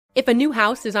If a new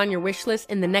house is on your wish list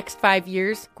in the next 5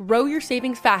 years, grow your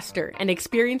savings faster and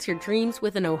experience your dreams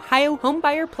with an Ohio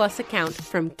Homebuyer Plus account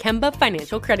from Kemba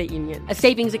Financial Credit Union. A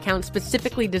savings account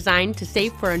specifically designed to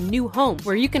save for a new home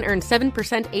where you can earn 7%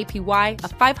 APY, a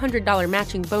 $500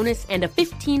 matching bonus, and a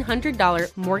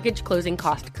 $1,500 mortgage closing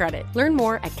cost credit. Learn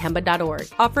more at Kemba.org.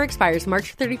 Offer expires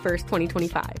March 31st,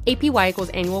 2025. APY equals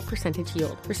annual percentage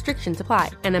yield. Restrictions apply.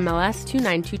 NMLS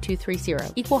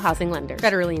 292230. Equal housing lender.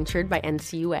 Federally insured by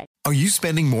NCUA. Are you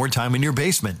spending more time in your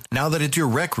basement now that it's your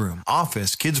rec room,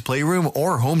 office, kids' playroom,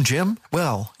 or home gym?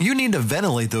 Well, you need to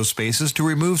ventilate those spaces to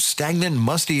remove stagnant,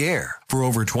 musty air. For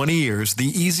over 20 years, the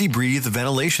Easy Breathe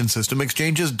ventilation system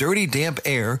exchanges dirty, damp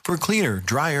air for cleaner,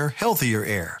 drier, healthier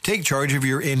air. Take charge of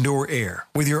your indoor air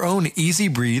with your own Easy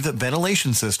Breathe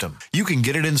ventilation system. You can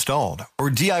get it installed,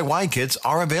 or DIY kits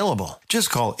are available.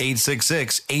 Just call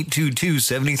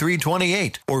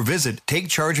 866-822-7328 or visit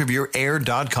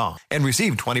takechargeofyourair.com and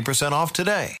receive 20% off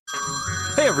today.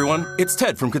 Hey everyone, it's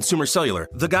Ted from Consumer Cellular,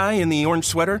 the guy in the orange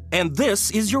sweater, and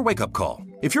this is your wake-up call.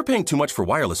 If you're paying too much for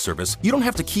wireless service, you don't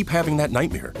have to keep having that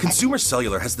nightmare. Consumer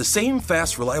Cellular has the same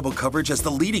fast, reliable coverage as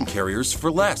the leading carriers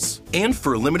for less. And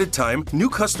for a limited time, new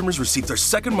customers receive their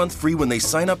second month free when they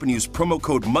sign up and use promo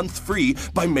code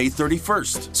MONTHFREE by May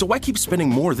 31st. So why keep spending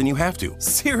more than you have to?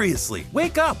 Seriously,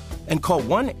 wake up and call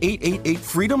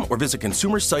 1-888-FREEDOM or visit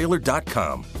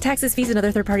consumercellular.com. Taxes, fees, and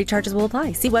other third-party charges will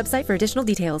apply. See website for additional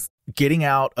details. Getting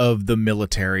out of the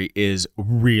military is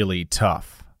really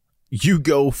tough. You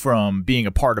go from being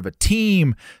a part of a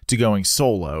team to going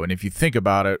solo. And if you think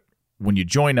about it, when you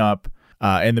join up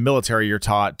in the military, you're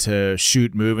taught to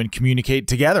shoot, move, and communicate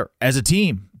together as a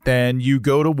team. Then you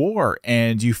go to war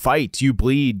and you fight, you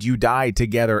bleed, you die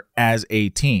together as a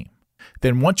team.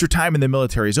 Then once your time in the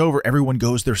military is over, everyone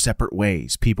goes their separate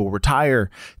ways. People retire,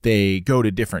 they go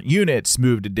to different units,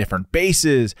 move to different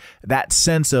bases. That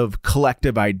sense of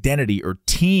collective identity or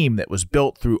team that was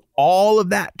built through all of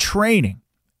that training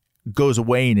goes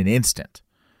away in an instant.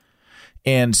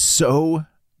 And so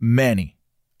many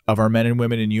of our men and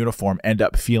women in uniform end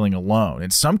up feeling alone.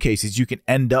 In some cases, you can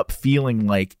end up feeling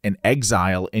like an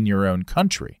exile in your own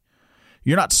country.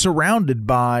 You're not surrounded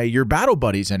by your battle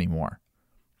buddies anymore.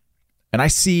 And I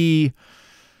see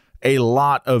a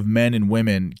lot of men and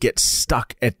women get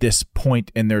stuck at this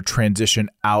point in their transition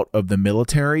out of the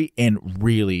military and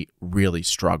really, really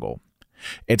struggle.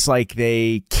 It's like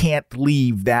they can't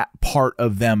leave that part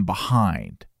of them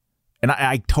behind. And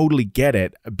I totally get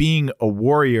it. Being a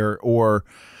warrior or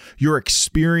your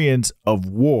experience of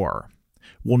war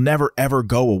will never, ever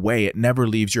go away. It never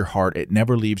leaves your heart. It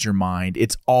never leaves your mind.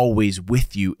 It's always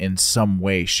with you in some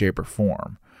way, shape, or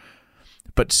form.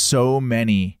 But so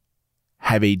many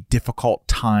have a difficult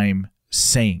time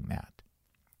saying that.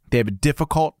 They have a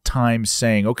difficult time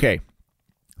saying, okay,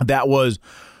 that was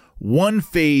one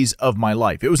phase of my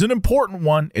life. It was an important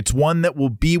one. It's one that will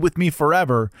be with me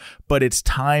forever, but it's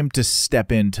time to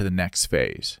step into the next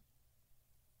phase.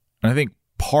 And I think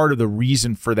part of the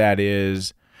reason for that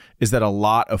is that a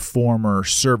lot of former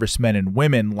servicemen and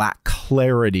women lack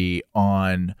clarity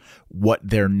on what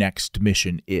their next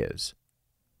mission is.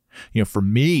 You know, for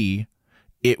me,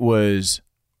 it was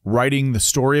writing the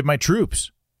story of my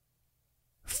troops,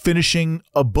 finishing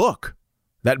a book.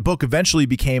 That book eventually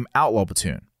became Outlaw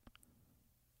Platoon.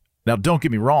 Now, don't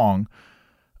get me wrong.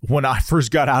 When I first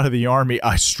got out of the Army,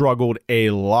 I struggled a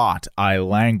lot. I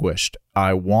languished.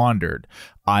 I wandered.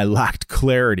 I lacked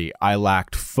clarity. I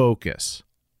lacked focus.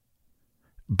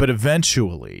 But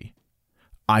eventually,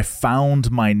 I found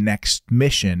my next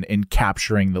mission in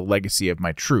capturing the legacy of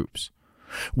my troops.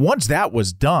 Once that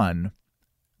was done,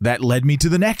 that led me to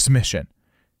the next mission.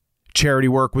 Charity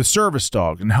work with service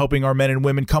dogs and helping our men and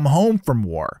women come home from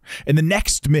war. And the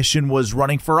next mission was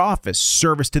running for office,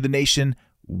 service to the nation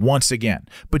once again.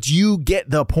 But you get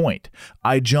the point.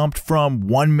 I jumped from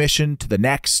one mission to the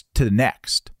next to the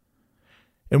next.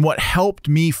 And what helped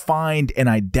me find and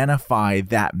identify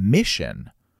that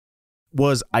mission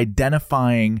was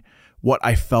identifying what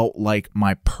I felt like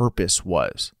my purpose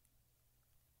was.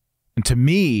 And to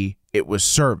me, it was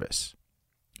service.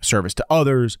 Service to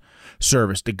others,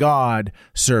 service to God,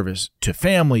 service to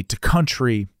family, to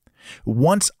country.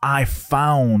 Once I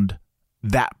found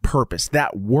that purpose,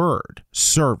 that word,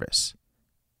 service,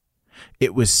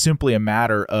 it was simply a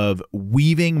matter of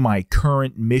weaving my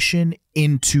current mission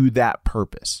into that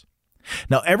purpose.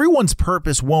 Now, everyone's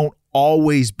purpose won't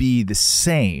always be the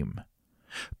same,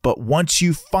 but once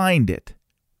you find it,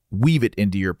 weave it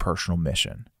into your personal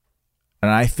mission.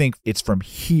 And I think it's from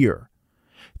here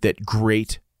that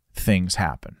great things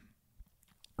happen.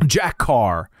 Jack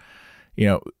CARR,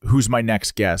 who's my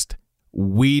next guest,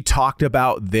 We talked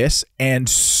about this and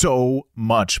so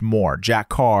much more. Jack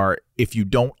CARR, if you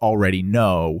don't already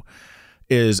know,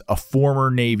 is a former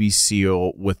Navy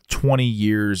SEAL with 20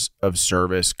 years of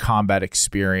service, combat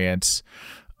experience,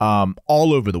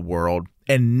 all over the world.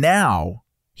 And now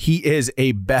he is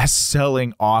a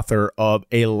best-selling author of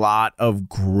a lot of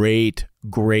great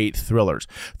thrillers.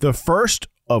 The first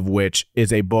of which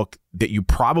is a book that you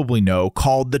probably know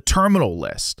called The Terminal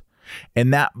List.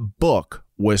 And that book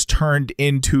was turned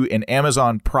into an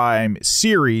Amazon Prime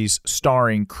series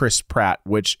starring Chris Pratt,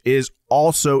 which is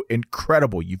also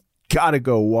incredible. You've got to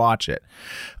go watch it.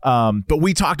 But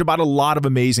we talked about a lot of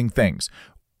amazing things.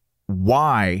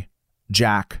 Why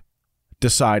Jack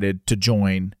decided to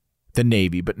join the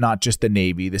Navy, but not just the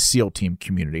Navy, the SEAL team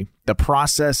community, the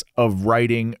process of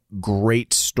writing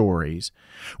great stories,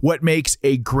 what makes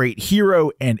a great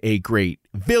hero and a great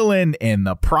villain, and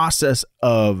the process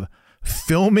of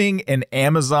filming an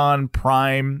Amazon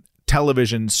Prime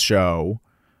television show.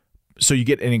 So you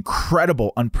get an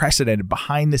incredible, unprecedented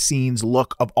behind the scenes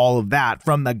look of all of that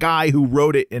from the guy who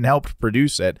wrote it and helped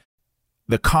produce it.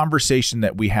 The conversation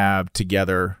that we have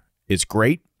together is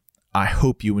great. I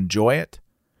hope you enjoy it.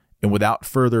 And without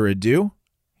further ado,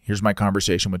 here's my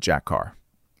conversation with Jack CARR.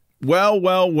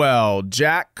 Well,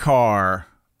 Jack CARR,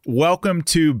 welcome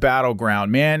to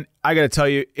Battleground. Man, I got to tell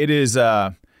you, it is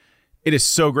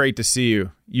so great to see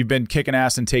you. You've been kicking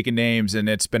ass and taking names, and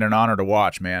it's been an honor to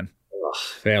watch, man.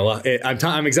 Man, well,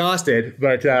 I'm exhausted,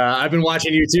 but I've been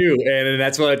watching you too, and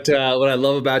that's what I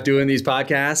love about doing these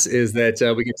podcasts is that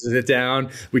we get to sit down.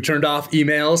 We turned off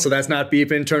emails, so that's not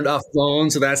beeping. Turned off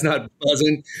phones, so that's not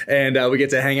buzzing, and we get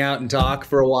to hang out and talk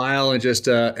for a while and just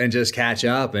catch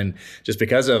up. And just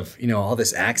because of all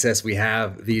this access we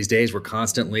have these days, we're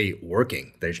constantly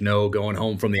working. There's no going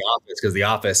home from the office because the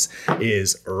office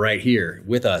is right here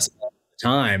with us.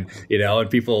 Time, and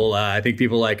people, I think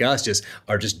people like us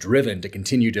are driven to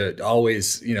continue to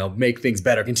always, make things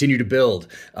better, continue to build.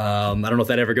 I don't know if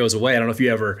that ever goes away. I don't know if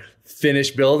you ever finish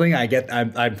building.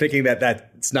 I'm thinking that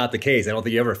that's not the case. I don't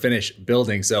think you ever finish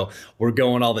building. So we're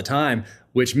going all the time,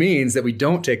 which means that we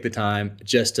don't take the time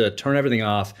just to turn everything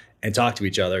off and talk to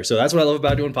each other. So that's what I love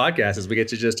about doing podcasts is we get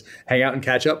to just hang out and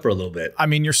catch up for a little bit. I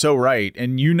mean, you're so right.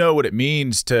 And you know what it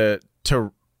means to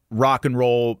rock and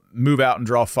roll, move out and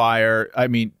draw fire. I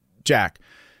mean, Jack,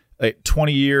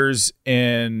 20 years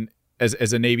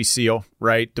as a Navy SEAL,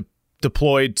 right?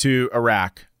 Deployed to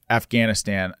Iraq,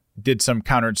 Afghanistan, did some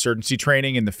counterinsurgency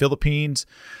training in the Philippines.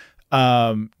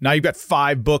 Now you've got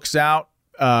 5 books out,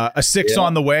 a 6th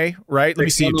on the way, right? Let me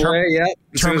see.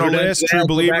 Terminal List, True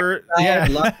Believer. Yeah.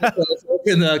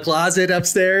 In the closet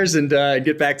upstairs and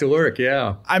get back to work.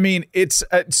 Yeah. I mean, it's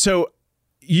so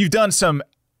you've done some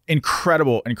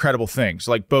incredible things,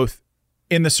 like both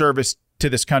in the service to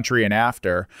this country and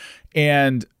after.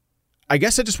 And I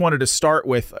guess I just wanted to start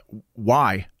with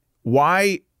why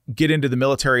get into the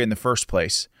military in the first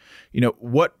place?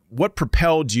 What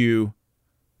propelled you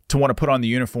to want to put on the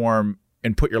uniform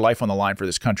and put your life on the line for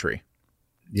this country?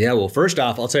 Yeah, well, first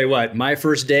off, I'll tell you what, my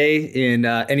first day in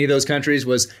any of those countries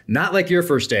was not like your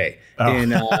first day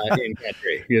in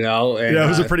country, And, it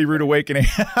was a pretty rude awakening.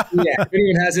 Yeah, if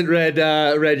anyone hasn't read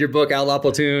your book, Outlaw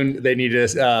Platoon, they need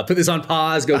to put this on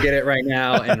pause, go get it right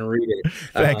now and read it.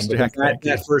 Thanks, Jack.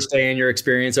 That first day in your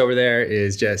experience over there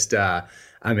is just...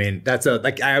 I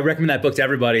recommend that book to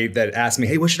everybody that asks me,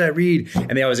 hey, what should I read?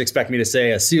 And they always expect me to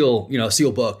say a SEAL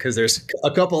book because there's a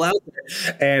couple out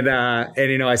there. And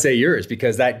I say yours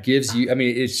because that gives you,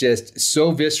 it's just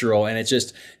so visceral and it's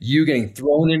just you getting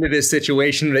thrown into this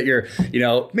situation that you're,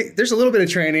 there's a little bit of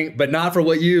training, but not for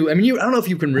what I don't know if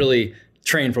you can really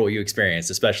train for what you experienced,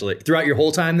 especially throughout your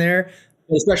whole time there,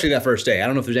 especially that first day. I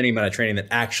don't know if there's any amount of training that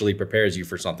actually prepares you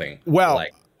for something. Well,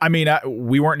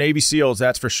 we weren't Navy SEALs,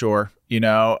 that's for sure. We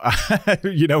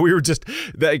were just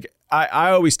like,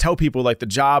 I always tell people like the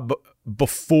job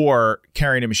before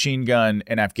carrying a machine gun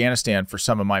in Afghanistan for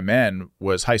some of my men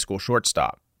was high school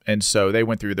shortstop. And so they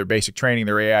went through their basic training,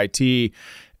 their AIT,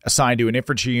 assigned to an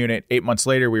infantry unit. 8 months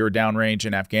later, we were downrange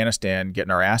in Afghanistan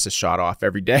getting our asses shot off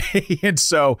every day. And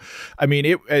so,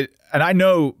 and I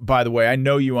know, by the way, I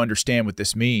know you understand what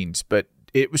this means, but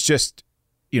it was just,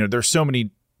 there's so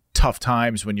many tough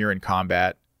times when you're in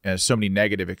combat. And so many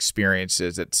negative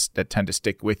experiences that tend to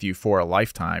stick with you for a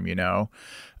lifetime,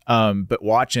 But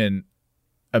watching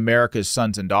America's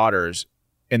sons and daughters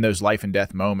in those life and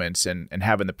death moments and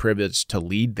having the privilege to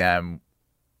lead them,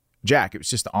 Jack, it was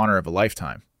just the honor of a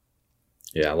lifetime.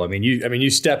 Yeah, well, you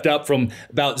stepped up from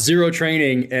about zero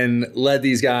training and led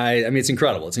these guys. I mean, it's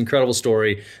incredible. It's an incredible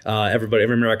story. Every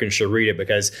American should read it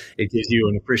because it gives you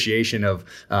an appreciation of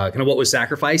kind of what was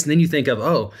sacrificed. And then you think of,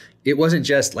 oh, it wasn't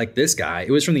just like this guy.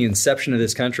 It was from the inception of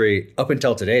this country up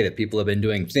until today that people have been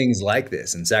doing things like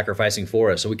this and sacrificing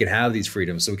for us so we could have these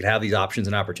freedoms, so we could have these options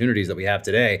and opportunities that we have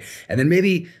today. And then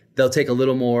maybe they'll take a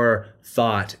little more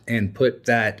thought and put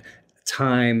that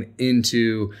time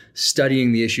into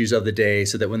studying the issues of the day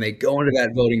so that when they go into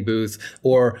that voting booth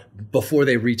or before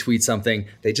they retweet something,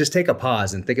 they just take a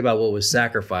pause and think about what was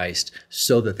sacrificed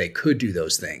so that they could do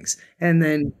those things. And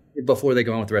then before they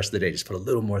go on with the rest of the day, just put a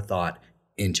little more thought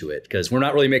into it, because we're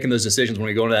not really making those decisions when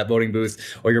we go into that voting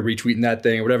booth or you're retweeting that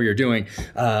thing or whatever you're doing.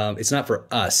 It's not for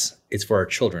us. It's for our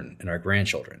children and our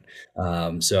grandchildren.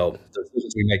 So the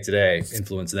decisions we make today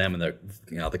influence them and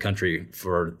the country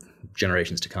for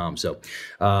generations to come. So,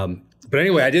 but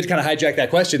anyway, I did kind of hijack that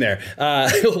question there.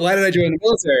 Why did I join the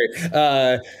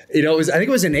military? I think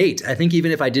it was innate. I think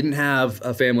even if I didn't have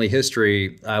a family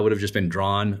history, I would have just been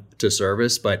drawn to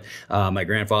service. But my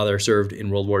grandfather served in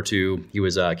World War II. He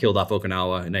was killed off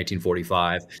Okinawa in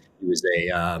 1945. He was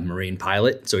a Marine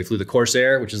pilot, so he flew the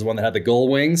Corsair, which is the one that had the gull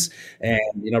wings. And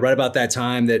right about that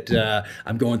time that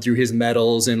I'm going through his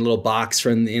medals in a little box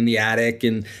in the attic,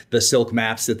 and the silk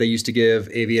maps that they used to give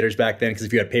aviators back then. Because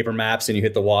if you had paper maps and you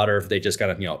hit the water, they just kind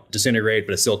of disintegrate.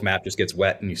 But a silk map just gets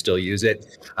wet and you still use it.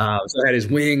 So I had his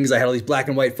wings. I had all these black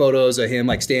and white photos of him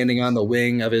like standing on the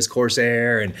wing of his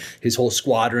Corsair and his whole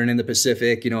squadron in the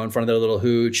Pacific, in front of their little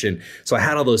hooch. And so I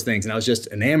had all those things, and I was just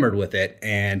enamored with it.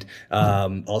 And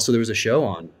also there was a show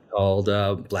on called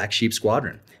Black Sheep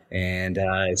Squadron. And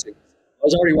I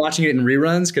was already watching it in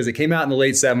reruns because it came out in the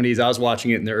late 70s. I was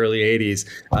watching it in the early 80s.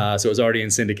 So it was already in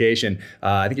syndication.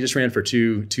 I think it just ran for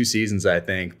two seasons, I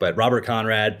think. But Robert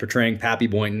Conrad portraying Pappy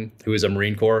Boynton, who is a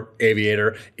Marine Corps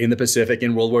aviator in the Pacific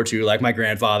in World War II, like my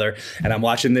grandfather. And I'm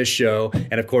watching this show.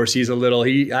 And of course,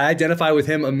 I identify with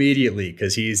him immediately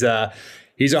because he's a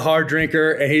hard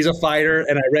drinker and he's a fighter.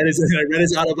 And I read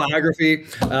his autobiography.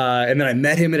 And then I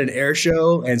met him at an air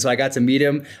show. And so I got to meet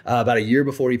him about a year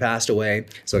before he passed away.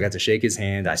 So I got to shake his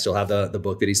hand. I still have the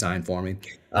book that he signed for me.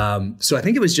 So I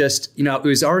think it was just, it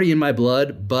was already in my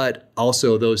blood, but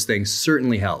also those things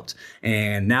certainly helped.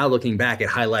 And now looking back, it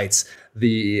highlights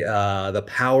the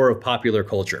power of popular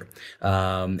culture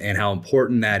and how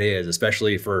important that is,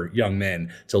 especially for young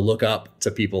men, to look up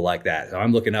to people like that. So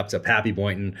I'm looking up to Pappy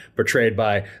Boynton, portrayed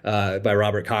by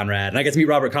Robert Conrad, and I got to meet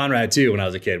Robert Conrad too when I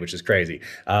was a kid, which is crazy.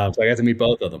 So I got to meet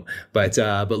both of them. But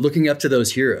looking up to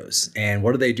those heroes, and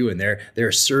what are they doing?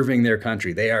 They're serving their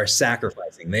country. They are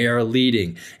sacrificing. They are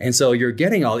leading. And so you're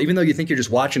getting even though you think you're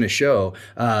just watching a show,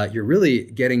 you're really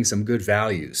getting some good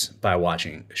values by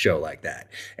watching a show like that.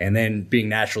 And then being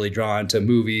naturally drawn to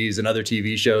movies and other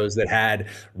TV shows that had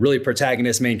really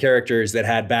protagonist main characters that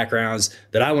had backgrounds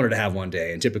that I wanted to have one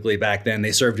day. And typically back then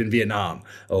they served in Vietnam,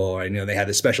 or they had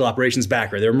the special operations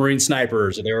background. They were Marine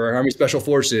snipers, or they were Army Special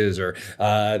Forces, or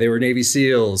they were Navy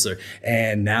SEALs,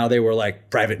 and now they were like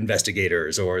private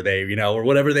investigators, or they or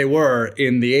whatever they were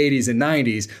in the 80s and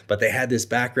 90s. But they had this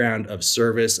background of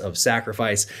service, of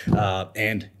sacrifice,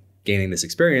 and gaining this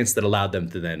experience that allowed them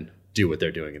to then do what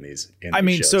they're doing in these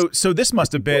shows. So this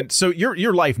must have been, so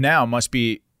your life now must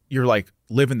be, you're like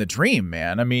living the dream,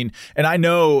 man. I mean, and I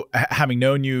know, having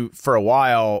known you for a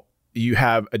while, you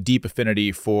have a deep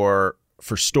affinity for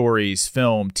stories,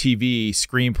 film, TV,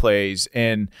 screenplays.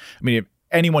 And I mean,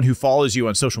 anyone who follows you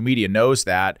on social media knows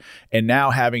that. And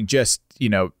now having just,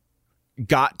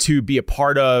 got to be a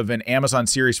part of an Amazon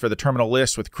series for The Terminal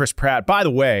List with Chris Pratt. By the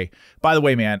way,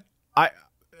 man,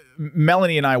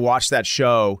 Melanie and I watched that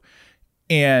show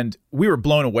and we were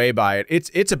blown away by it.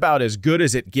 It's about as good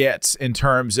as it gets in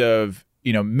terms of,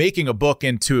 making a book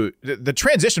into the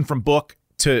transition from book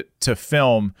to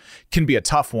film can be a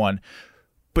tough one,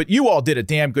 but you all did a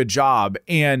damn good job.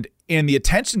 And the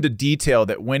attention to detail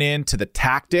that went into the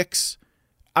tactics,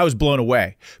 I was blown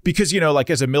away because, like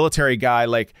as a military guy,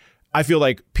 like I feel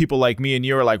like people like me and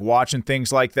you are like watching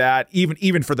things like that,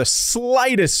 even for the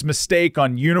slightest mistake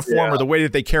on uniform or the way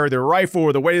that they carry their rifle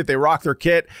or the way that they rock their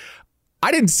kit.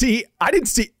 I didn't see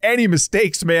any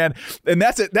mistakes, man. And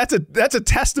that's a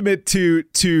testament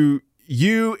to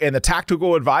you and the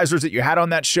tactical advisors that you had on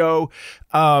that show.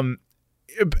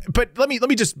 But let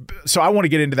me just, so I want to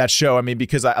get into that show. I mean,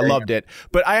 because I loved it,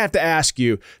 but I have to ask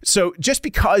you, so just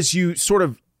because you sort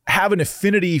of have an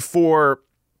affinity for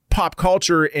pop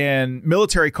culture and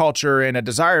military culture and a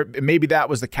desire, maybe that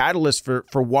was the catalyst for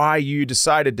why you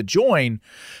decided to join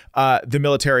the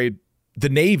military, the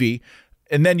Navy,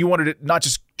 and then you wanted to not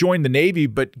just join the Navy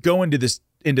but go into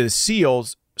the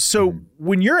SEALs. So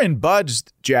when you're in buds,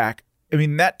 Jack, I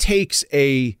mean, that takes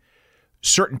a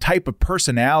certain type of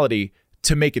personality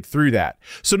to make it through that.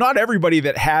 So not everybody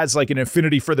that has like an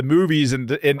affinity for the movies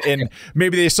and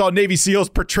maybe they saw Navy SEALs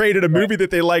portrayed in a movie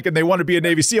that they like and they want to be a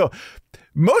Navy SEAL.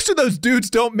 Most of those dudes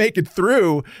don't make it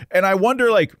through. And I wonder,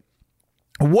 like,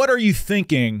 what are you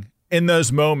thinking in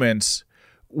those moments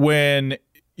when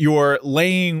you're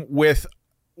laying with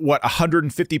a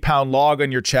 150-pound log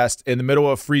on your chest in the middle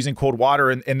of freezing cold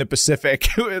water in the Pacific,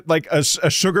 like a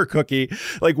sugar cookie?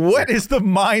 Like, what is the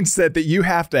mindset that you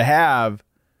have to have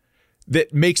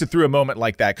that makes it through a moment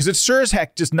like that? Because it's sure as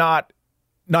heck just not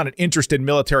an interest in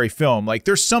military film. Like,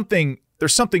 there's something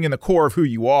in the core of who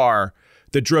you are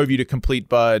that drove you to complete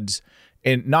buds.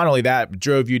 And not only that, but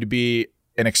drove you to be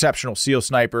an exceptional SEAL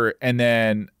sniper and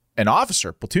then an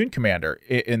officer, platoon commander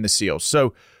in the SEALs.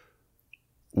 So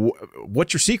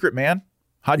what's your secret, man?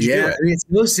 How'd you do it? I mean,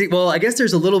 it's well, I guess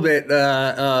there's a little bit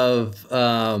of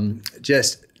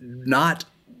just not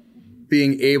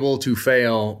being able to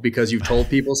fail because you've told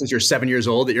people since you're 7 years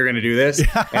old that you're going to do this.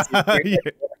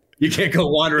 You can't go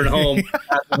wandering home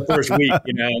after the first week,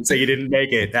 and say you didn't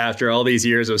make it after all these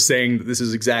years of saying that this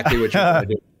is exactly what you're going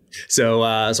to do. So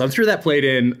I'm sure that played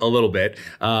in a little bit,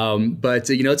 but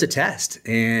it's a test,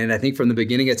 and I think from the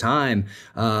beginning of time,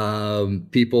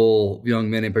 people, young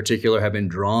men in particular, have been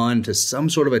drawn to some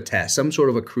sort of a test, some sort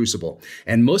of a crucible.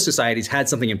 And most societies had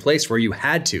something in place where you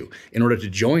had to, in order to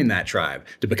join that tribe,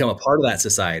 to become a part of that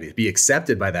society, to be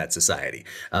accepted by that society,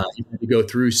 you had to go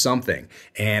through something.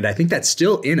 And I think that's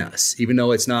still in us, even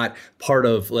though it's not part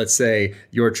of, let's say,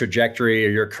 your trajectory or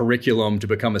your curriculum to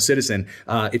become a citizen.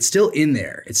 It's still in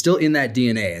there. It's still in that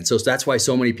DNA. And so that's why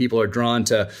so many people are drawn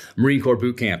to Marine Corps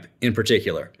boot camp in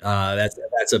particular.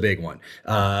 That's a big one.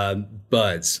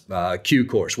 Buds, Q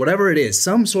course, whatever it is,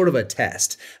 some sort of a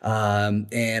test.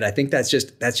 And I think that's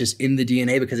just in the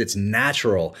DNA because it's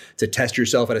natural to test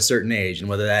yourself at a certain age. And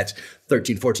whether that's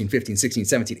 13, 14, 15, 16,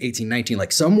 17, 18, 19,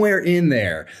 like somewhere in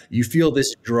there, you feel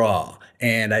this draw.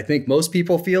 And I think most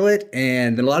people feel it,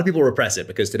 and then a lot of people repress it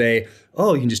because today,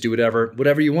 you can just do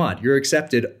whatever you want. You're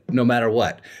accepted no matter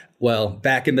what. Well,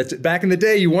 back in the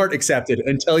day, you weren't accepted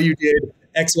until you did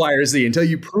X, Y, or Z, until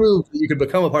you proved that you could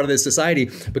become a part of this society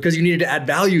because you needed to add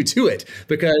value to it.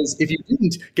 Because if you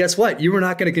didn't, guess what? You were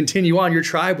not going to continue on. Your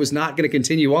tribe was not going to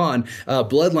continue on.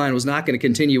 Bloodline was not going to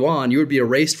continue on. You would be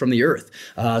erased from the earth.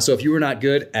 So if you were not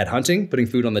good at hunting, putting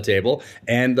food on the table,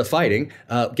 and the fighting,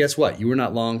 guess what? You were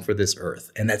not long for this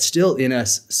earth. And that's still in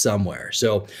us somewhere.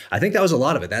 So I think that was a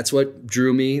lot of it. That's what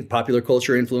drew me. Popular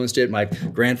culture influenced it. My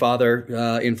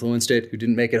grandfather influenced it, who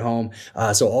didn't make it home.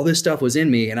 So all this stuff was in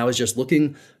me, and I was just looking,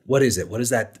 what is it? What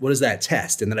is that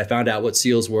test? And then I found out what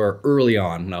SEALs were early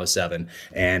on when I was 7.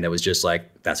 And it was just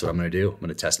like, that's what I'm going to do. I'm going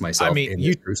to test myself. I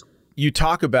mean, you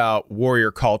talk about warrior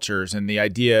cultures and the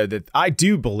idea that I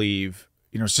do believe,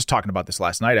 I was just talking about this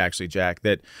last night, actually, Jack,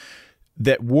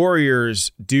 that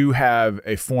warriors do have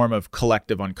a form of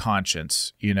collective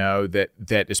unconscious,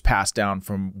 that is passed down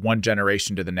from one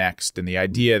generation to the next. And the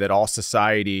idea that all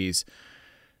societies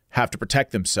have to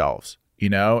protect themselves,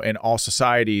 and all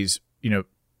societies,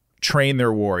 train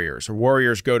their warriors, or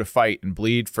warriors go to fight and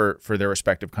bleed for their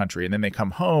respective country. And then they come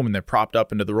home and they're propped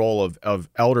up into the role of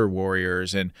elder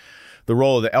warriors. And the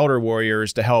role of the elder warrior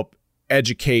is to help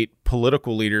educate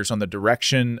political leaders on the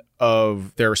direction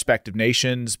of their respective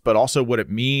nations, but also what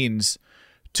it means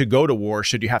to go to war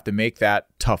should you have to make that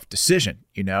tough decision,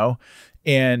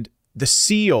 And the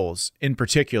SEALs in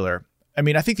particular, I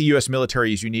mean, I think the U.S.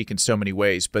 military is unique in so many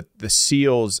ways, but the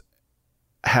SEALs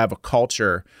have a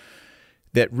culture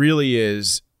that really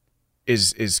is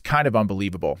kind of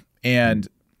unbelievable. And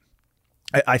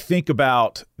I think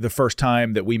about the first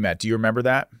time that we met. Do you remember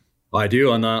that? I do,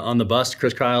 on the bus to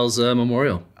Chris Kyle's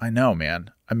memorial. I know,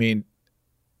 man. I mean,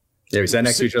 yeah, we sat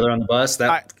next to each other on the bus.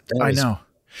 I know.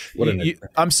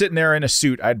 I'm sitting there in a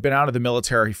suit. I'd been out of the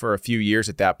military for a few years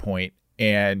at that point,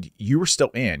 and you were still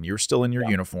in your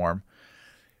uniform.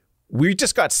 We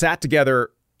just got sat together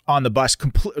on the bus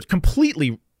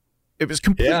completely. It was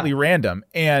completely random.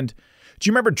 And do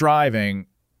you remember driving,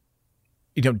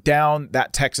 down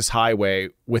that Texas highway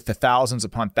with the thousands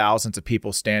upon thousands of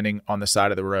people standing on the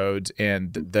side of the roads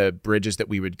and the bridges that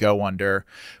we would go under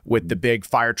with the big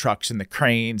fire trucks and the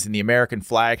cranes and the American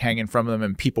flag hanging from them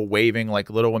and people waving like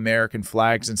little American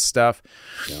flags and stuff.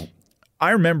 Yeah.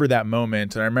 I remember that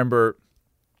moment, and I remember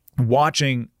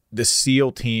watching the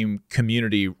SEAL team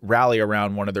community rally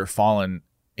around one of their fallen,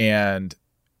 and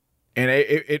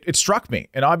it struck me.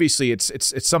 And obviously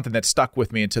it's something that stuck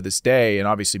with me until this day, and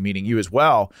obviously meeting you as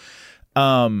well.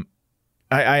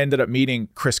 I ended up meeting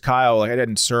Chris Kyle. Like, I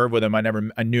didn't serve with him. I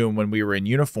knew him when we were in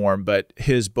uniform, but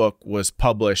his book was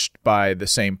published by the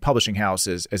same publishing house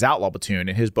as Outlaw Platoon,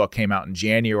 and his book came out in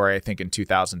January, I think, in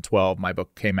 2012. My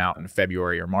book came out in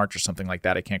February or March or something like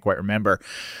that. I can't quite remember.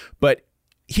 But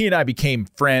he and I became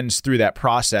friends through that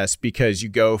process, because you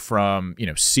go from,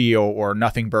 SEAL or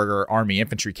nothing burger Army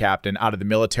infantry captain out of the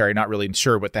military, not really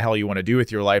sure what the hell you want to do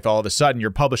with your life. All of a sudden you're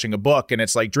publishing a book, and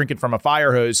it's like drinking from a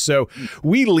fire hose. So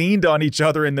we leaned on each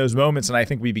other in those moments, and I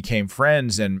think we became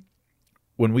friends. And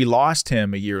when we lost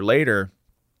him a year later,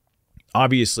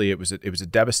 obviously it was a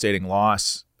devastating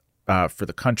loss for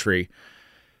the country,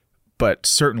 but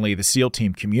certainly the SEAL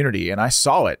team community. And I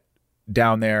saw it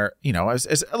down there,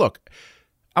 look,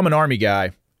 I'm an Army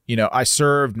guy. I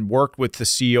served and worked with the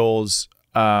SEALs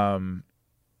during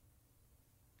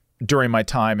my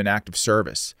time in active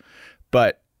service,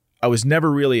 but I was never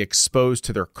really exposed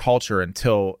to their culture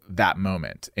until that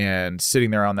moment. And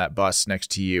sitting there on that bus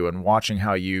next to you and watching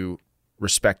how you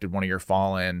respected one of your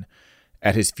fallen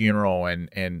at his funeral,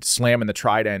 and slamming the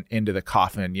trident into the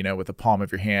coffin, with the palm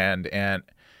of your hand. And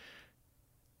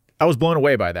I was blown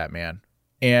away by that, man.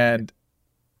 And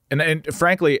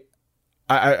frankly,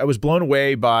 I was blown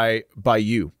away by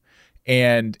you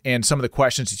and some of the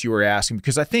questions that you were asking,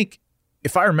 because I think,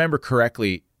 if I remember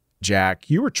correctly, Jack,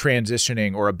 you were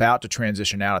transitioning or about to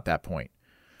transition out at that point.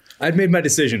 I'd made my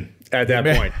decision at that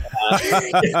point.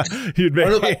 I don't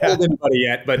know if I told anybody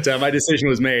yet, but my decision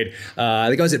was made. I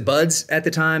think I was at Bud's at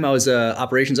the time. I was an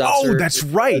operations officer. Oh, that's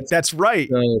right. That's right.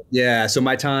 So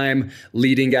my time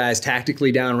leading guys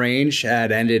tactically downrange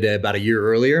had ended about a year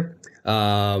earlier.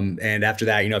 And after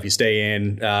that, if you stay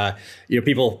in,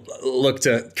 people look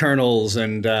to colonels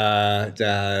and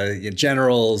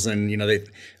generals, and you're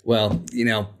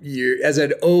as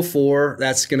an 04,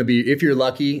 that's going to be, if you're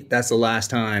lucky, that's the last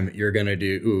time you're going to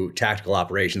do tactical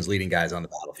operations leading guys on the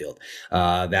battlefield.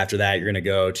 After that, you're going to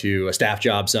go to a staff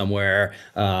job somewhere,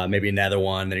 maybe another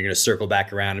one. Then you're going to circle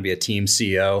back around and be a team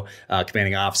CO,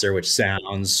 commanding officer, which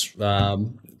sounds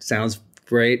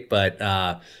great,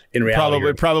 but in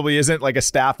reality, probably isn't, like a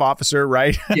staff officer,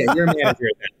 right? Yeah, you're a manager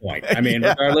at that point. I mean,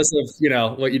 regardless of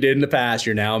what you did in the past,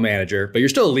 you're now a manager, but you're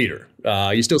still a leader.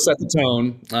 You still set the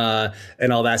tone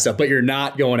and all that stuff, but you're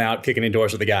not going out kicking in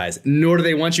doors with the guys, nor do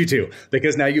they want you to,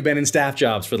 because now you've been in staff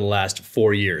jobs for the last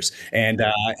 4 years, and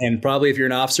probably if you're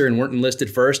an officer and weren't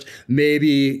enlisted first,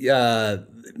 maybe.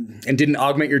 And didn't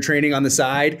augment your training on the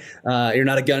side. You're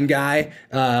not a gun guy.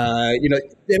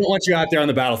 They don't want you out there on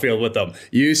the battlefield with them.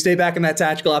 You stay back in that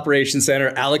tactical operations center,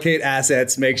 allocate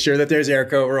assets, make sure that there's air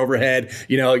cover overhead.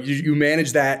 You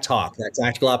manage that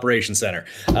tactical operations center.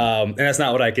 And that's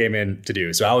not what I came in to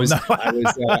do. So I was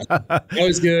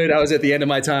good. I was at the end of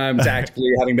my time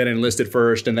tactically, having been enlisted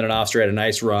first and then an officer. Had a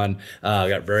nice run.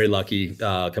 Got very lucky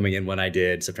coming in when I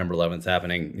did. September 11th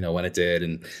happening, when it did,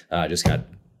 and just got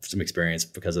some experience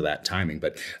because of that timing.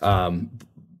 But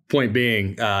point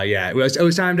being, it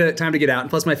was time to get out. And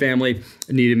plus my family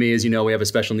needed me. As you know, we have a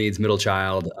special needs middle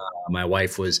child. My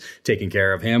wife was taking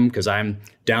care of him because I'm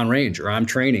downrange or I'm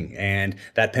training. And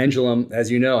that pendulum, as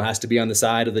you know, has to be on the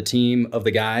side of the team of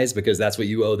the guys, because that's what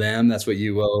you owe them. That's what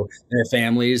you owe their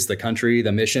families, the country,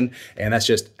 the mission. And that's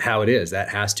just how it is. That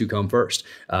has to come first.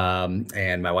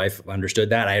 And my wife understood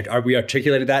that. We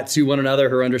articulated that to one another,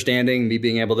 her understanding, me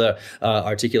being able to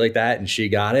articulate that, and she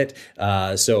got it.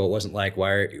 So it wasn't like,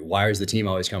 why does the team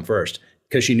always come first?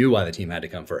 Because she knew why the team had to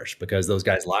come first, because those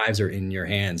guys' lives are in your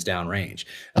hands downrange.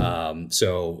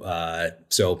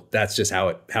 So that's just how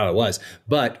it was.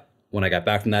 But when I got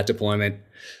back from that deployment,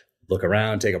 look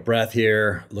around, take a breath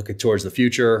here, look towards the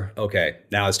future. Okay,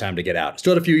 now it's time to get out.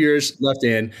 Still had a few years left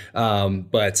in,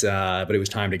 but it was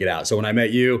time to get out. So when I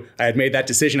met you, I had made that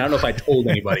decision. I don't know if I told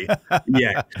anybody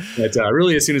yet, but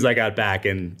really as soon as I got back,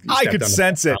 and I could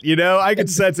sense it. I could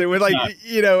sense it with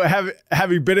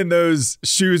having been in those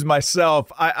shoes myself.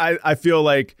 I feel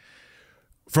like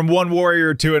from one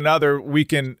warrior to another, we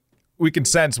can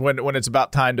sense when it's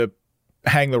about time to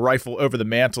hang the rifle over the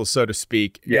mantle, so to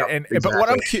speak. Yeah, exactly. But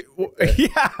what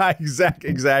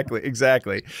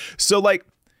exactly. So, like,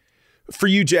 for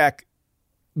you, Jack,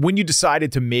 when you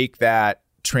decided to make that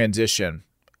transition,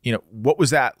 what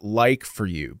was that like for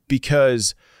you?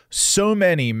 Because so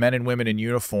many men and women in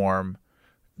uniform,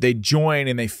 they join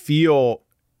and they feel,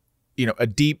 a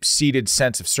deep-seated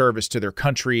sense of service to their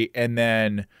country, and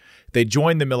then they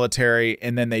join the military,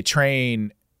 and then they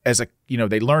train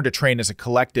they learn to train as a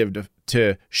collective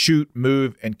to shoot,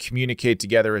 move, and communicate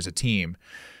together as a team.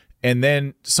 And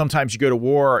then sometimes you go to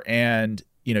war and,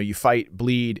 you fight,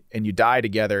 bleed, and you die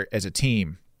together as a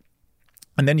team.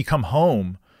 And then you come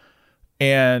home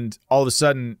and all of a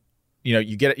sudden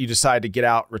you decide to get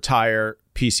out, retire,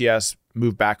 PCS,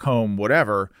 move back home,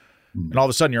 whatever, and all of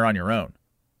a sudden you're on your own.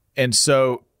 And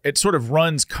so it sort of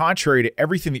runs contrary to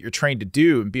everything that you're trained to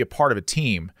do and be a part of a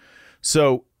team.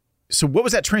 So what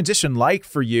was that transition like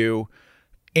for you?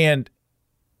 And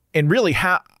really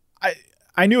how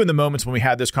I knew in the moments when we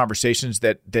had those conversations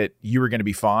that you were going to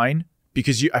be fine,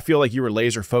 because I feel like you were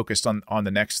laser focused on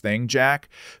the next thing, Jack.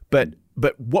 But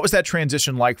what was that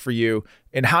transition like for you,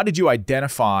 and how did you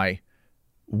identify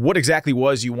what exactly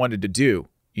was you wanted to do?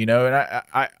 And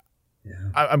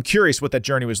I'm curious what that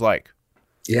journey was like.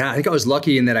 Yeah, I think I was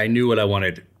lucky in that I knew what I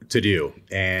wanted to do.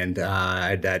 And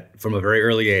that from a very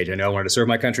early age, I knew I wanted to serve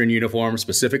my country in uniform,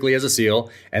 specifically as a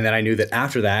SEAL. And then I knew that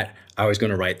after that, I was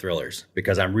going to write thrillers,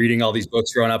 because I'm reading all these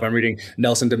books growing up. I'm reading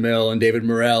Nelson DeMille and David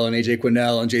Morrell and AJ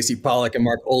Quinnell and J.C. Pollock and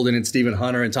Mark Olden and Stephen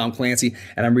Hunter and Tom Clancy.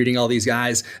 And I'm reading all these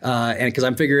guys. And because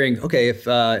I'm figuring, okay, if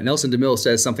Nelson DeMille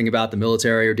says something about the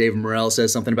military, or David Morrell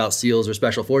says something about SEALs or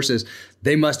special forces,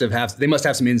 they must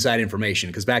have some inside information,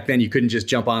 because back then you couldn't just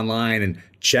jump online and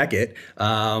check it.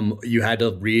 You had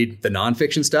to read the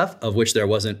nonfiction stuff, of which there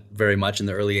wasn't very much in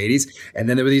the early 80s. And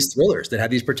then there were these thrillers that had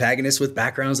these protagonists with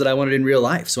backgrounds that I wanted in real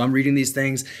life. So I'm reading these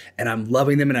things and I'm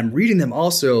loving them. And I'm reading them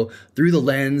also through the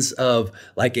lens of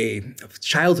like a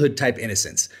childhood type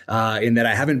innocence, in that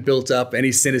I haven't built up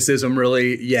any cynicism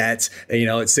really yet.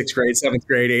 It's 6th grade, 7th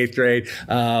grade, 8th grade.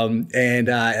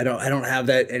 I don't have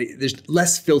that. There's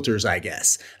less filters, I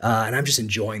guess. And I'm just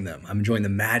enjoying them. I'm enjoying the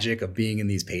magic of being in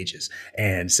these pages.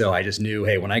 And so I just knew,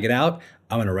 hey, when I get out,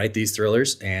 I'm going to write these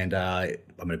thrillers, and I'm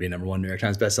going to be a #1 New York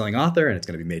Times bestselling author, and it's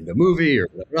going to be made into a movie or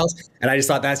whatever else. And I just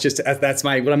thought that's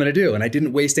what I'm going to do. And I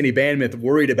didn't waste any bandwidth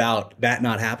worried about that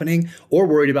not happening, or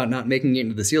worried about not making it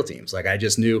into the SEAL teams. Like, I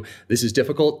just knew this is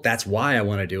difficult. That's why I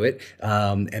want to do it.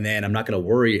 And then I'm not going to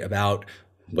worry about,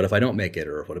 what if I don't make it?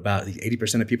 Or what about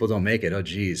 80% of people don't make it? Oh,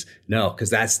 geez. No,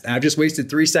 because I've just wasted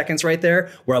 3 seconds right there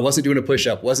where I wasn't doing a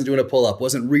push-up, wasn't doing a pull-up,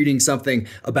 wasn't reading something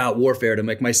about warfare to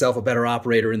make myself a better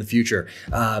operator in the future.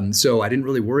 So I didn't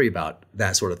really worry about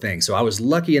that sort of thing. So I was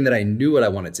lucky in that I knew what I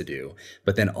wanted to do.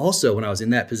 But then also when I was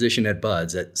in that position at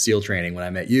BUD/S, at SEAL training, when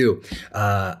I met you,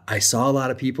 I saw a lot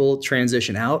of people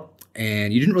transition out.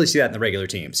 And you didn't really see that in the regular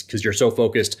teams, because you're so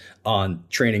focused on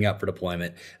training up for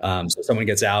deployment. So someone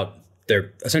gets out,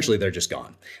 they're just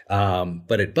gone.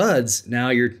 But at BUD/S, now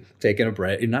you're taking a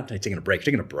break. You're not taking a break, you're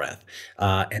taking a breath.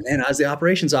 And then as the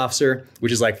operations officer,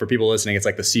 which is like, for people listening, it's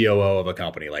like the COO of a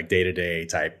company, like day-to-day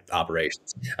type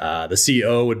operations. The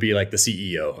CO would be like the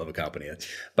CEO of a company.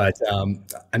 But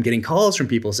I'm getting calls from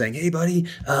people saying, hey, buddy,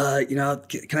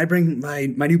 can I bring my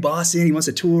new boss in? He wants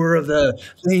a tour of the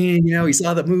plane. He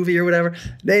saw the movie or whatever.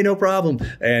 Hey, no problem.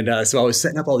 And so I was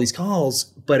setting up all these calls.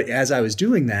 But as I was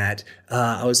doing that,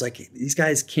 I was like, these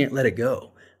guys can't let it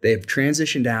go. They've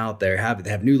transitioned out. They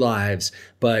have new lives,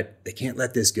 but they can't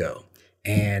let this go.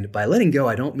 And by letting go,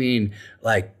 I don't mean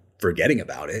like forgetting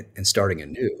about it and starting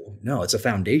anew. No, it's a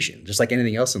foundation, just like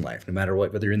anything else in life, no matter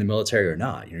what, whether you're in the military or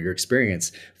not. Your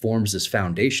experience forms this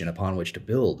foundation upon which to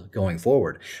build going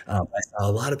forward. I saw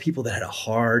a lot of people that had a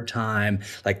hard time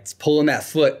like pulling that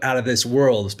foot out of this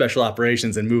world of special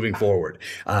operations and moving forward.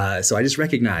 So I just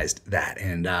recognized that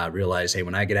and realized, hey,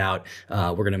 when I get out,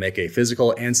 we're going to make a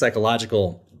physical and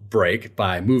psychological break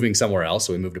by moving somewhere else.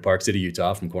 So we moved to Park City,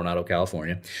 Utah from Coronado,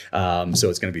 California. So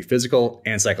it's going to be physical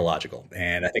and psychological.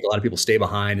 And I think a lot of people stay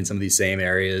behind in some of these same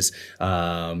areas.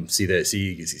 Go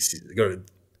to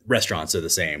restaurants are the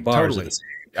same, bars are the same.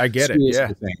 I get it.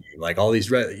 Yeah. Like all these,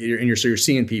 you're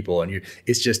seeing people, and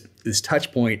it's just this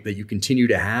touch point that you continue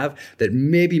to have that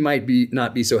maybe might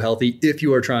not be so healthy if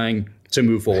you are trying to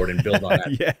move forward and build on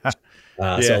that. Yeah.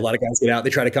 So a lot of guys get out,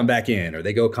 they try to come back in, or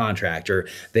they go contract, or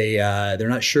they're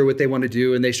not sure what they want to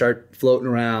do, and they start floating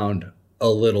around a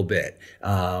little bit.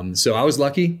 So I was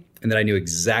lucky in that I knew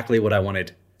exactly what I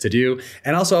wanted to do.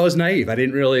 And also I was naive. I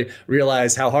didn't really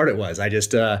realize how hard it was. I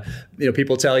just,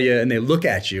 people tell you and they look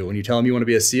at you when you tell them you want to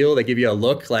be a SEAL, they give you a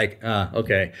look like,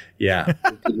 okay, yeah,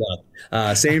 good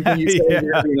luck. Same thing you say when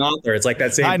you're being an author. It's like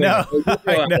that same thing.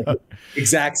 I know.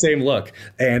 Exact same look.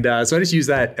 And so I just use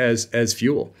that as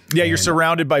fuel. Yeah, you're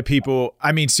surrounded by people.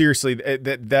 I mean, seriously,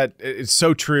 that it's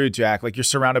so true, Jack. Like, you're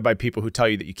surrounded by people who tell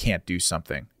you that you can't do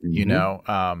something,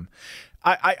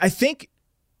 I think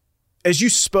as you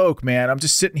spoke, man, I'm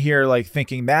just sitting here like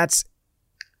thinking, that's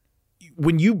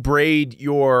when you braid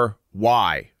your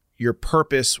why, your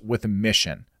purpose with a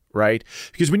mission, right?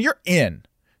 Because when you're in,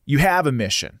 you have a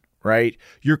mission, right?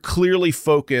 You're clearly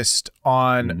focused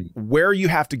on where you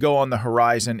have to go on the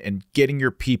horizon and getting your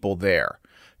people there,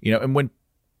 and when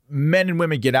men and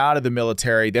women get out of the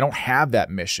military, they don't have that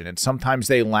mission. And sometimes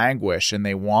they languish and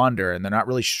they wander and they're not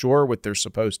really sure what they're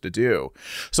supposed to do.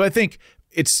 So I think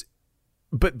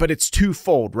but it's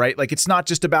twofold, right? Like, it's not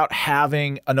just about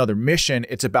having another mission.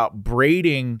 It's about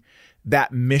braiding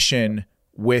that mission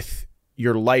with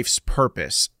your life's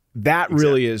purpose. That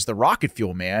really is the rocket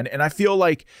fuel, man. And I feel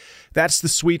like that's the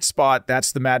sweet spot.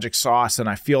 That's the magic sauce. And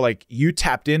I feel like you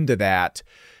tapped into that.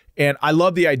 And I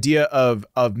love the idea of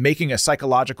making a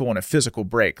psychological and a physical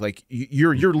break. Like,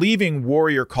 you're leaving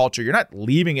warrior culture. You're not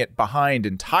leaving it behind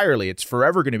entirely. It's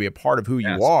forever going to be a part of who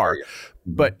you are.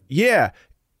 But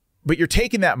but you're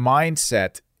taking that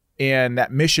mindset and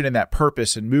that mission and that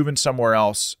purpose and moving somewhere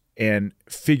else and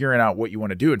figuring out what you want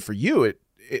to do. And for you,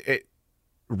 it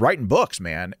writing books,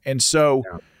 man. And so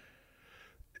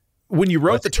when you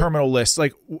wrote the terminal list,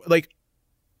 like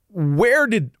where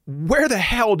the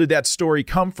hell did that story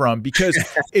come from? Because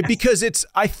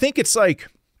I think it's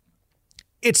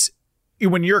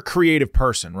when you're a creative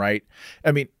person, right?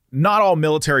 I mean, not all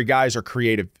military guys are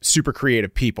super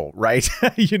creative people, right?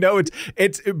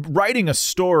 It's writing a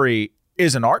story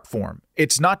is an art form.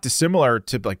 It's not dissimilar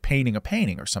to like painting a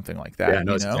painting or something like that. Yeah,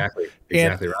 no, it's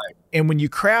exactly right. And when you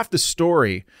craft a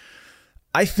story,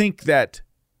 I think that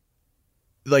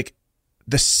like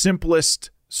the simplest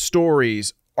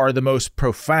stories are the most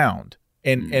profound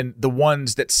and the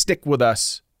ones that stick with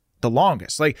us the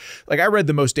longest. Like I read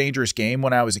The Most Dangerous Game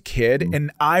when I was a kid,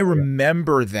 and I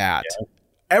remember that. Yeah.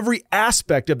 Every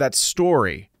aspect of that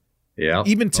story,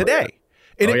 even today.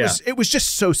 And it was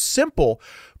just so simple,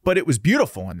 but it was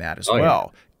beautiful in that as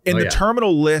well. And the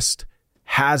terminal list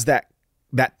has that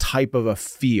type of a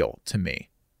feel to me.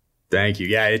 Thank you.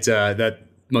 Yeah, it's that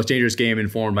Most Dangerous Game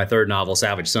informed my third novel,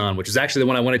 Savage Son, which was actually the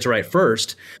one I wanted to write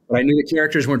first. But I knew the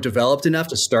characters weren't developed enough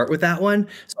to start with that one.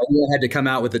 So I knew I had to come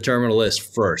out with the terminal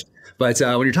list first. But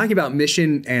when you're talking about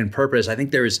mission and purpose, I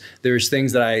think there's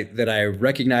things that I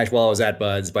recognized while I was at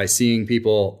Buds by seeing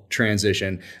people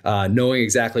transition, knowing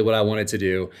exactly what I wanted to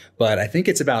do. But I think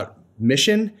it's about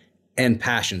mission and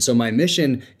passion. So my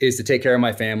mission is to take care of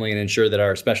my family and ensure that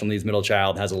our special needs middle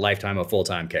child has a lifetime of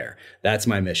full-time care. That's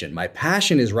my mission. My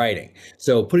passion is writing.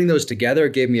 So putting those together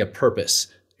gave me a purpose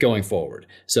going forward.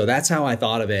 So that's how I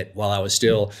thought of it while I was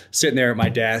still sitting there at my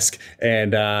desk.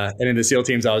 And in the SEAL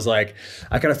teams, I was like,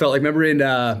 I kind of felt like, remember in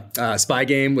Spy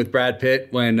Game with Brad Pitt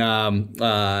when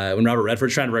Robert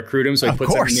Redford's trying to recruit him, so he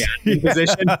puts him in the acting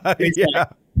position.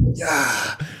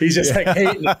 He's just like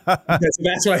hating it. So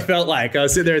that's what I felt like. I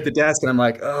was sitting there at the desk and I'm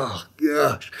like, oh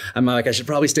gosh. I'm like, I should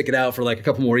probably stick it out for like a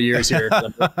couple more years here.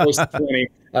 I'm close to 20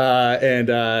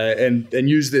 and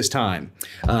use this time.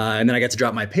 And then I got to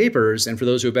drop my papers. And for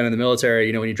those who have been in the military,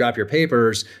 when you drop your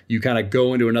papers, you kind of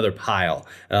go into another pile.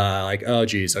 Like, oh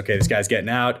geez, okay, this guy's getting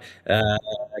out.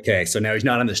 Okay, so now he's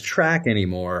not on this track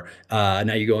anymore.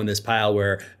 Now you go in this pile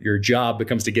where your job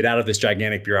becomes to get out of this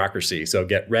gigantic bureaucracy. So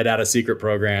get read out of secret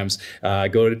programs,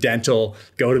 go to dental,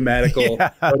 go to medical, go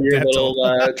to your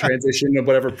little transition of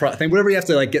whatever whatever you have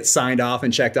to like get signed off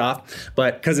and checked off.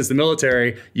 But because it's the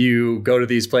military, you go to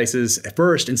these places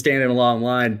first and stand in a long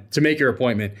line to make your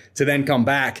appointment, to then come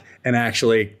back and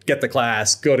actually get the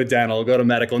class, go to dental, go to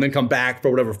medical, and then come back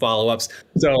for whatever follow-ups.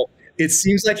 So it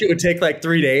seems like it would take like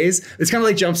 3 days. It's kind of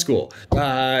like jump school.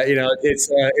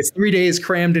 It's 3 days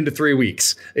crammed into 3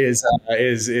 weeks is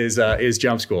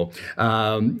jump school.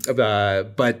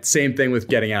 But same thing with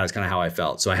getting out is kind of how I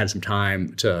felt. So I had some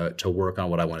time to work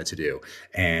on what I wanted to do,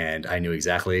 and I knew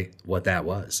exactly what that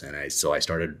was. And so I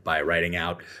started by writing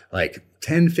out like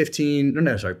 7, 8,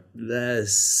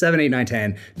 9,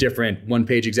 10 different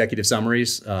one-page executive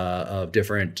summaries of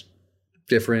different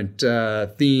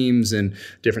themes and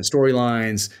different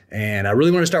storylines. And I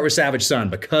really want to start with Savage Son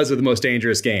because of The Most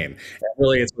Dangerous Game.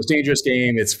 Really, it's Most Dangerous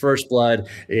Game. It's First Blood.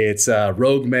 It's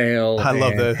Rogue Male. I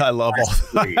love that. I love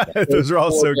all those are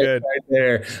all so good. Right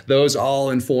there. Those all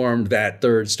informed that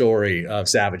third story of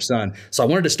Savage Son. So I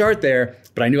wanted to start there,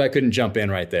 but I knew I couldn't jump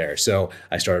in right there. So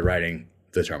I started writing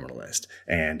the terminal list.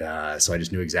 And so I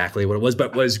just knew exactly what it was.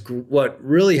 But what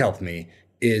really helped me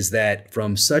is that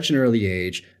from such an early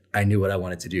age, I knew what I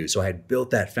wanted to do. So I had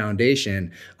built that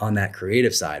foundation on that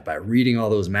creative side by reading all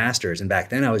those masters. And back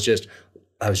then I was just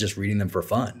reading them for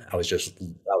fun. I was just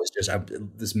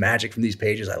this magic from these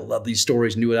pages. I love these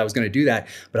stories, knew that I was going to do that,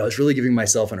 but I was really giving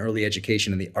myself an early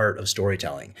education in the art of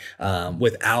storytelling,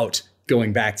 without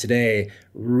going back today,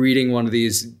 reading one of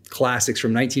these classics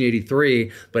from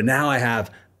 1983. But now I have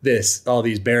all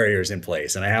these barriers in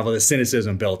place, and I have all this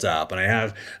cynicism built up, and I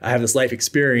have this life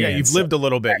experience. Yeah, you've lived a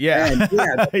little bit. Yeah. I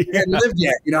hadn't lived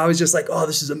yet. I was just like, oh,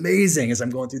 this is amazing as I'm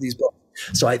going through these books.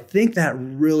 So I think that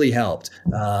really helped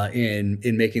in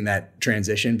making that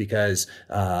transition because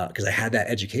I had that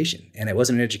education, and it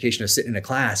wasn't an education of sitting in a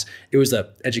class. It was an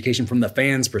education from the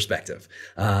fans' perspective.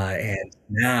 And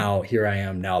now here I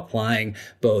am now applying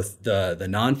both the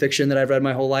nonfiction that I've read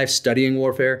my whole life, studying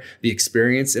warfare, the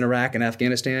experience in Iraq and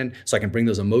Afghanistan, so I can bring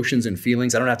those emotions and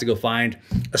feelings. I don't have to go find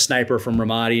a sniper from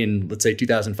Ramadi in, let's say,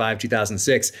 2005,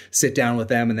 2006, sit down with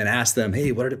them and then ask them,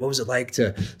 hey, what was it like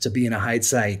to be in a hide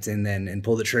site and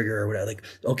pull the trigger or whatever? Like,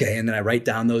 okay. And then I write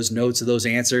down those notes of those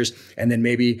answers. And then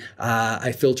maybe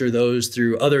I filter those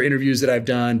through other interviews that I've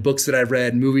done, books that I've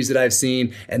read, movies that I've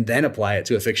seen, and then apply it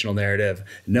to a fictional narrative.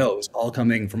 No, it's all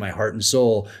coming from my heart and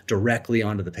soul directly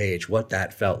onto the page, what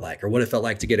that felt like, or what it felt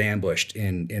like to get ambushed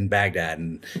in Baghdad.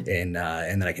 And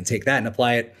then I can take that and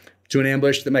apply it to an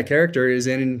ambush that my character is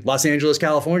in Los Angeles,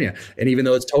 California. And even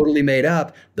though it's totally made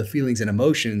up, the feelings and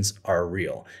emotions are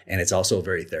real. And it's also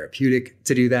very therapeutic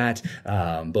to do that,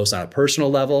 both on a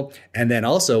personal level. And then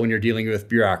also when you're dealing with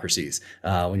bureaucracies,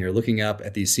 when you're looking up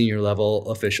at these senior level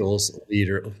officials,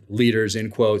 leaders in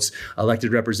quotes,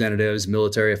 elected representatives,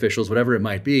 military officials, whatever it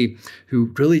might be,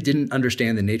 who really didn't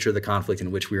understand the nature of the conflict in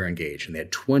which we were engaged. And they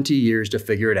had 20 years to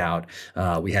figure it out.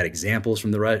 We had examples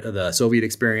from the Soviet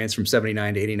experience from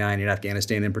 79 to 89 in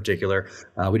Afghanistan in particular.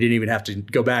 We didn't even have to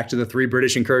go back to the 3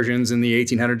 British incursions in the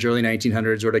 1800s, early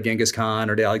 1900s, or to Genghis Khan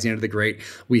or to Alexander the Great.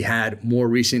 We had more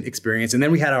recent experience, and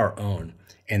then we had our own.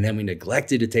 And then we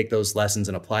neglected to take those lessons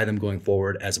and apply them going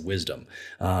forward as wisdom.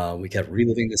 We kept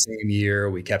reliving the same year.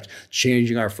 We kept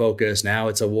changing our focus. Now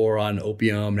it's a war on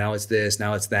opium. Now it's this.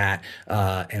 Now it's that.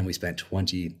 And we spent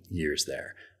 20 years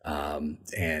there.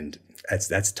 And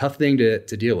that's a tough thing to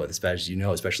deal with,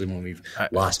 especially when we've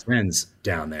lost friends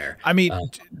down there. I mean,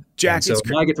 Jack, so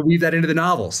now I get to weave that into the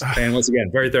novels, and once again,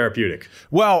 very therapeutic.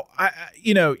 Well,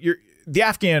 the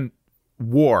Afghan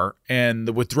war and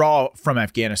the withdrawal from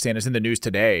Afghanistan is in the news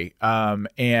today,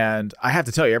 and I have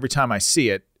to tell you, every time I see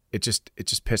it, it just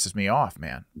pisses me off,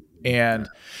 man. And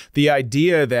the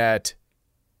idea that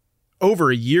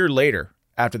over a year later,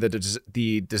 after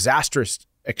the disastrous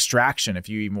extraction, if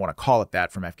you even want to call it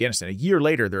that, from Afghanistan, a year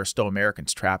later, there are still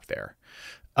Americans trapped there.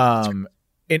 And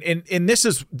this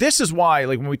is why,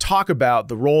 like, when we talk about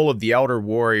the role of the elder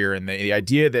warrior and the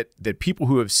idea that people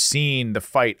who have seen the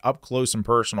fight up close and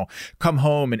personal come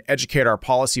home and educate our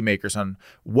policymakers on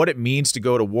what it means to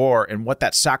go to war and what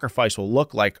that sacrifice will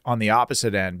look like on the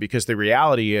opposite end. Because the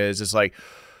reality is like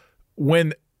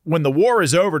when the war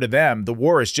is over to them, the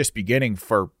war is just beginning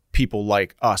for people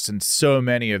like us and so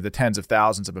many of the tens of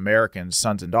thousands of Americans,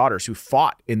 sons and daughters, who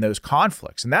fought in those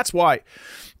conflicts. And that's why,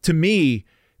 to me,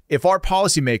 if our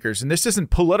policymakers, and this isn't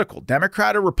political,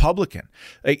 Democrat or Republican,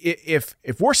 like if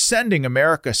we're sending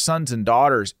America's sons and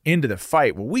daughters into the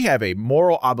fight, well, we have a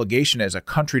moral obligation as a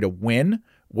country to win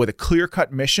with a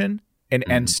clear-cut mission and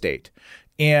end state.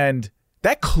 And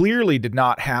that clearly did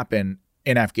not happen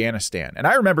in Afghanistan. And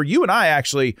I remember you and I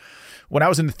actually, when I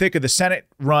was in the thick of the Senate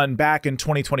run back in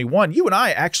 2021, you and I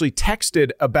actually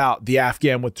texted about the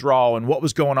Afghan withdrawal and what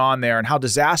was going on there and how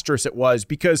disastrous it was,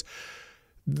 because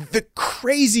the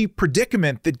crazy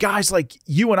predicament that guys like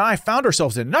you and I found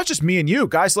ourselves in, not just me and you,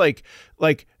 guys like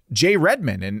Jay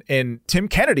Redmond and Tim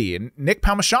Kennedy and Nick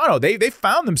Palmisano, they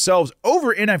found themselves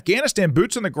over in Afghanistan,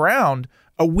 boots on the ground,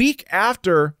 a week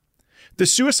after the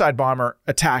suicide bomber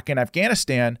attack in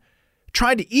Afghanistan,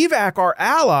 trying to evac our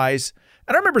allies.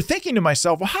 And I remember thinking to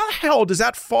myself, well, how the hell does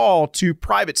that fall to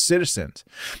private citizens?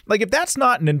 Like, if that's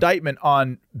not an indictment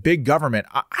on big government,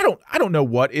 I don't know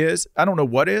what is. I don't know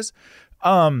what is.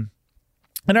 And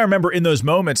I remember in those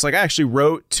moments, like, I actually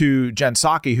wrote to Jen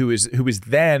Psaki, who was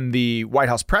then the White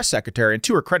House press secretary, and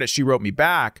to her credit, she wrote me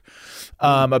back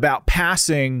about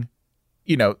passing,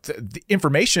 the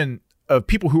information of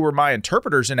people who were my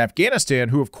interpreters in Afghanistan,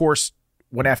 who, of course,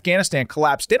 when Afghanistan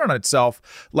collapsed in on itself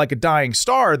like a dying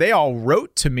star, they all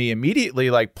wrote to me immediately,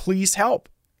 like, please help.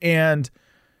 And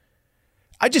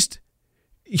I just,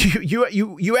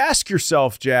 you ask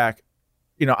yourself, Jack,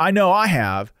 I know I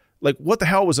have, like, what the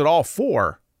hell was it all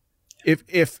for? If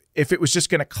it was just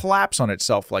going to collapse on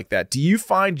itself like that, do you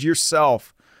find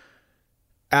yourself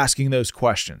asking those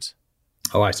questions?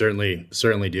 Oh, I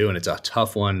certainly do. And it's a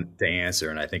tough one to answer.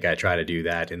 And I think I try to do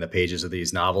that in the pages of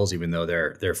these novels, even though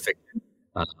they're fiction.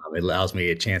 It allows me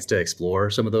a chance to explore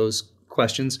some of those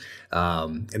questions.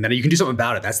 And then you can do something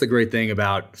about it. That's the great thing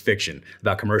about fiction,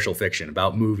 about commercial fiction,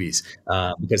 about movies,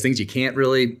 because things you can't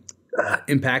really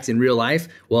impact in real life.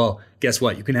 Well, guess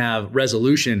what? You can have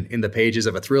resolution in the pages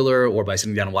of a thriller, or by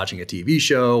sitting down and watching a TV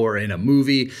show, or in a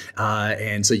movie.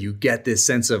 And so you get this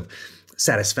sense of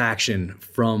satisfaction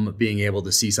from being able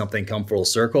to see something come full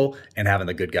circle and having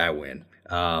the good guy win.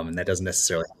 And that doesn't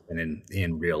necessarily happen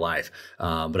in real life.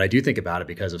 But I do think about it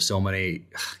because of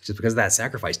just because of that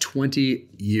sacrifice, 20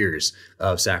 years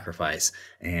of sacrifice.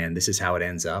 And this is how it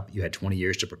ends up. You had 20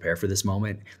 years to prepare for this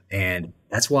moment. And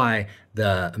that's why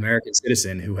the American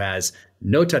citizen who has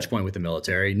no touch point with the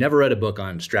military, never read a book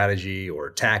on strategy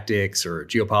or tactics or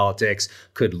geopolitics,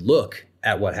 could look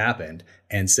at what happened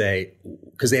and say,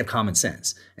 because they have common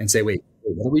sense, and say, wait,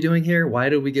 what are we doing here? Why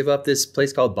did we give up this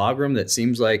place called Bagram that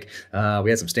seems like we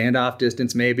had some standoff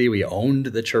distance maybe? We owned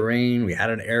the terrain. We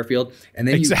had an airfield. And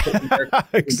then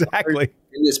exactly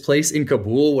in this place in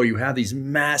Kabul where you have these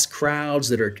mass crowds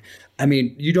that are,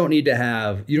 you don't need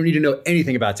to know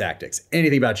anything about tactics,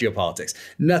 anything about geopolitics,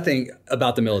 nothing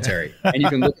about the military. And you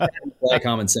can look at it and apply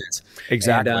common sense.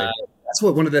 Exactly. And, that's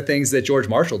one of the things that George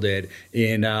Marshall did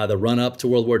in the run-up to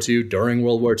World War II, during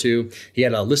World War II. He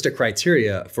had a list of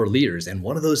criteria for leaders, and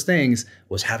one of those things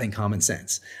was having common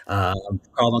sense. Karl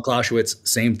von Clausewitz,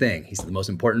 same thing. He said the most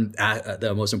important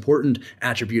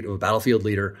attribute of a battlefield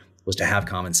leader was to have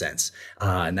common sense.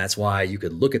 And that's why you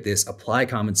could look at this, apply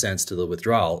common sense to the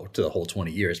withdrawal, to the whole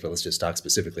 20 years, but let's just talk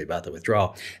specifically about the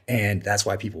withdrawal. And that's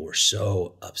why people were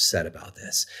so upset about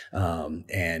this.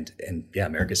 And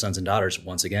America's sons and daughters,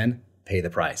 once again, pay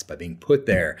the price by being put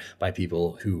there by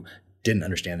people who didn't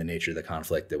understand the nature of the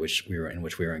conflict in which we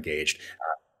were engaged,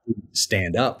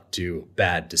 stand up to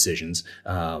bad decisions.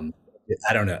 I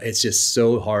don't know. It's just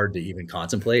so hard to even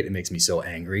contemplate. It makes me so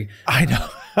angry. I know.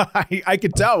 I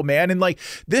could tell, man. And like,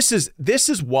 this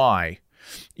is why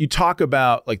you talk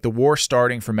about like the war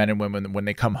starting for men and women when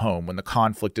they come home, when the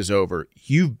conflict is over.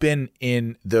 You've been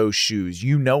in those shoes.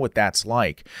 You know what that's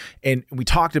like. And we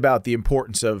talked about the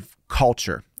importance of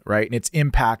culture, right? And its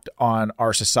impact on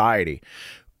our society.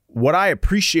 What I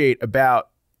appreciate about,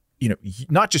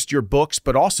 not just your books,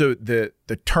 but also the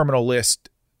Terminal List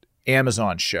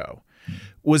Amazon show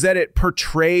was that it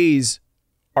portrays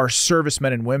our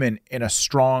servicemen and women in a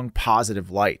strong, positive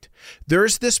light.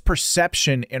 There's this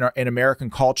perception in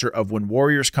American culture of when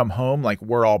warriors come home, like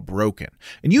we're all broken.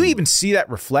 And you even see that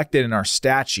reflected in our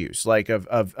statues, like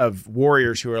of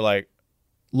warriors who are like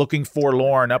looking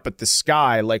forlorn up at the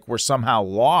sky, like we're somehow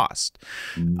lost.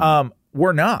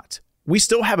 We're not. We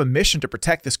still have a mission to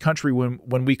protect this country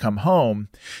when we come home.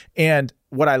 And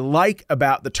what I like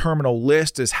about the Terminal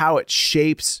List is how it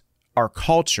shapes our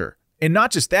culture. And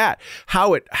not just that,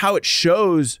 how it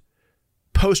shows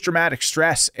post-traumatic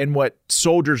stress and what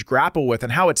soldiers grapple with,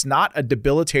 and how it's not a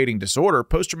debilitating disorder.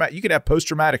 You could have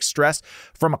post-traumatic stress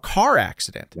from a car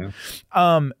accident. Yeah.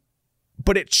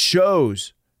 But it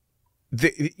shows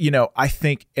I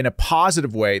think in a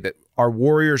positive way that our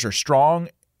warriors are strong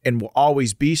and will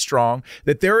always be strong,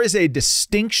 that there is a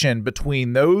distinction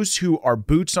between those who are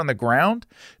boots on the ground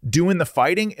doing the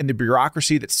fighting and the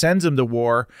bureaucracy that sends them to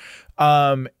war.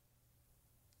 And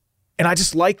I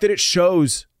just like that it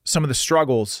shows some of the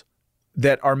struggles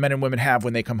that our men and women have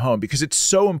when they come home, because it's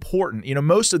so important.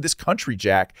 Most of this country,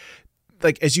 Jack,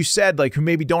 like, as you said, like, who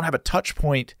maybe don't have a touch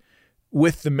point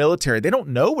with the military, they don't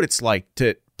know what it's like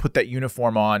to put that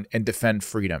uniform on and defend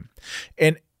freedom.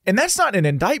 And that's not an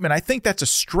indictment. I think that's a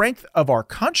strength of our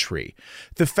country.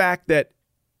 The fact that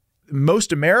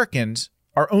most Americans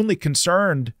are only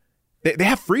concerned, they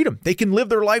have freedom. They can live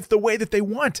their life the way that they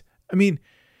want. I mean,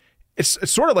 it's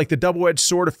sort of like the double-edged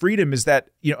sword of freedom is that,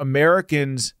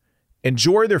 Americans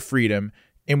enjoy their freedom,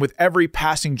 and with every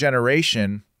passing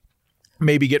generation,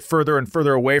 maybe get further and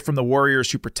further away from the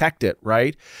warriors who protect it,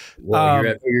 right? Well,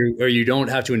 or you don't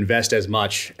have to invest as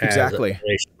much as exactly. the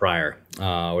generation prior,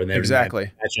 or then exactly.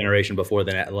 that generation before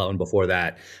that, one before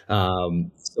that. So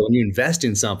when you invest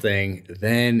in something,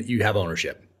 then you have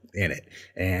ownership in it.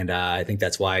 And I think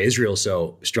that's why Israel's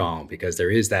so strong, because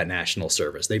there is that national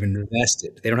service. They've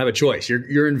invested. They don't have a choice.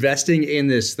 You're investing in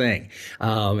this thing.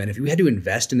 And if we had to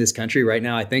invest in this country right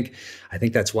now, I think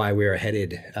that's why we're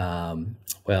headed. I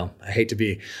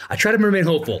try to remain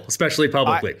hopeful, especially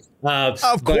publicly.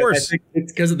 Of course. I think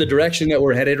it's because of the direction that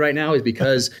we're headed right now is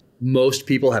because most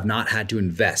people have not had to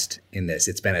invest in this.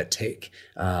 It's been a take.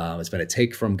 It's been a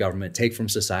take from government, take from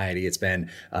society. It's been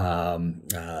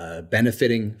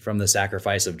benefiting from the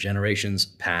sacrifice of generations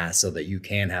past so that you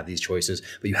can have these choices,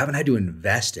 but you haven't had to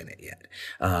invest in it yet,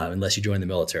 unless you join the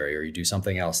military or you do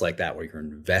something else like that where you're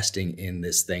investing in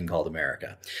this thing called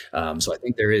America. So I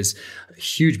think there is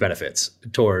huge benefits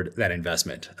toward that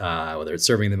investment, whether it's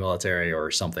serving the military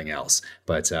or something else.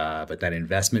 But that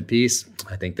investment piece,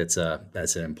 I think that's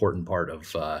an important part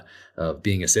of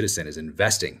being a citizen, is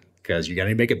investing, because you got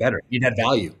to make it better. You need that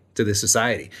value. to this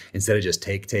society instead of just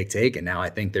take. And now I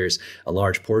think there's a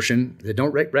large portion that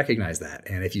don't recognize that.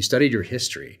 And if you studied your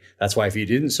history, that's why if you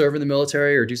didn't serve in the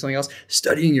military or do something else,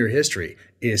 studying your history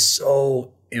is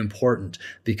so important,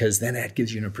 because then that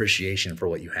gives you an appreciation for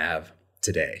what you have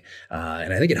today.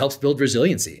 And I think it helps build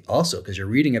resiliency also, because you're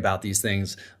reading about these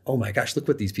things. Oh my gosh, look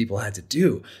what these people had to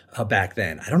do back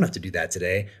then. I don't have to do that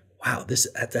today. Wow,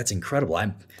 that's incredible.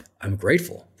 I'm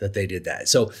grateful that they did that.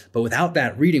 So, but without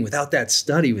that reading, without that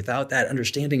study, without that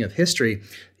understanding of history,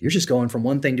 you're just going from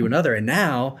one thing to another. And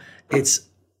now it's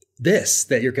this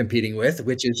that you're competing with,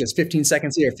 which is just 15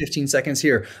 seconds here, 15 seconds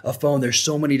here, a phone. There's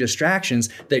so many distractions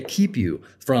that keep you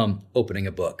from opening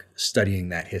a book, studying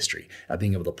that history,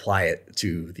 being able to apply it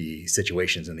to the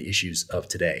situations and the issues of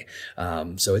today.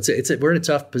 So we're in a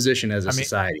tough position as a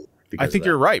society. I think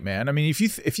you're right, man. I mean,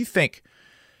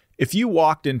 if you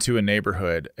walked into a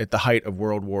neighborhood at the height of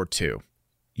World War II,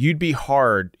 you'd be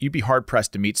hard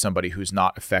pressed to meet somebody who's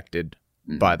not affected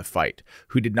by the fight,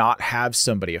 who did not have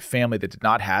somebody, a family that did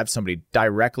not have somebody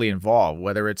directly involved,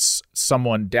 whether it's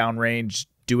someone downrange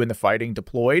doing the fighting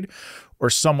deployed or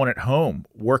someone at home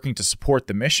working to support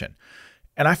the mission.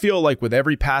 And I feel like with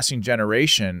every passing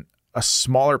generation, a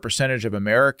smaller percentage of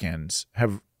Americans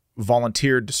have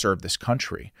volunteered to serve this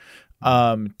country.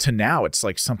 To now, it's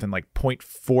like something like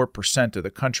 0.4% of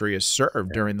the country is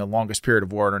served during the longest period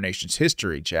of war in our nation's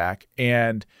history, Jack.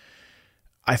 And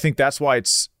I think that's why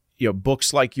it's,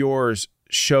 books like yours,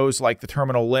 shows like The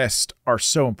Terminal List are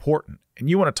so important. And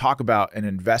you want to talk about an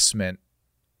investment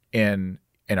in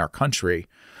our country.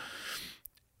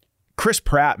 Chris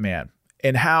Pratt, man,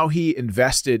 and how he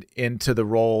invested into the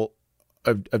role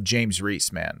of James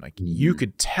Reese, man. Like you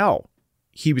could tell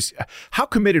how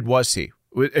committed was he?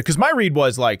 Because my read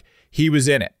was like he was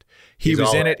in it. He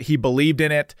was in it. He believed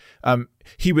in it.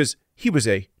 He was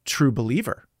a true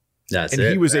believer.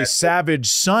 He was a savage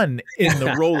son in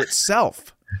the role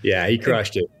itself. Yeah, he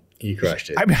crushed it.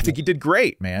 I mean, I think he did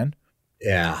great, man.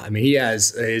 Yeah, I mean, he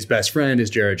has his best friend is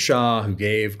Jared Shaw, who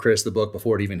gave Chris the book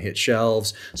before it even hit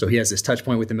shelves. So he has this touch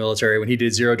point with the military. When he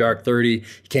did Zero Dark 30,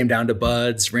 he came down to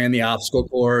Buds, ran the obstacle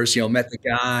course, met the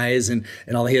guys and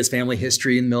all his family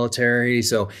history in the military.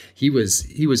 So he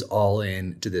was all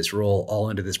in to this role, all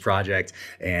into this project.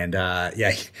 And I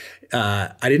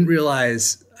didn't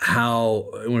realize how,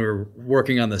 when we were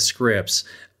working on the scripts,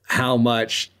 how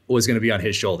much was going to be on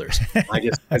his shoulders.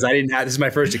 Because I didn't have, this is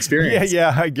my first experience.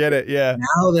 Yeah, I get it. Yeah.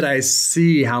 Now that I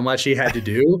see how much he had to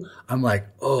do, I'm like,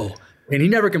 oh, and he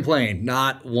never complained,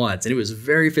 not once. And it was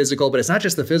very physical, but it's not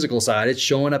just the physical side. It's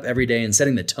showing up every day and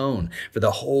setting the tone for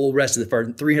the whole rest of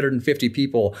for 350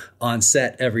 people on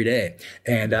set every day.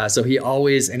 And so he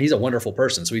always, and he's a wonderful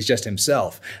person. So he's just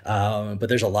himself. But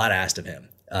there's a lot asked of him,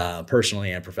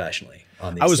 personally and professionally.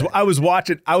 I was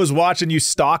watching you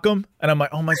stalk him, and I'm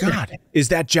like, oh my God, is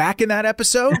that Jack in that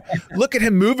episode? Look at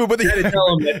him moving with it.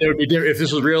 Tell him that there would be if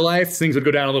this was real life, things would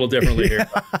go down a little differently here.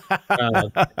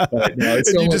 But no,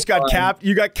 you just got capped.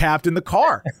 You got capped in the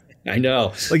car. I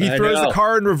know. Like he throws the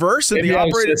car in reverse and the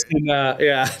operator.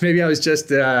 Maybe I was just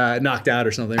knocked out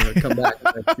or something. Come back.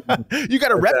 You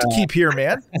got a rep to keep here,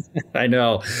 man. I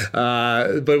know.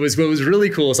 But what was really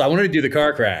cool. So I wanted to do the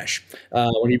car crash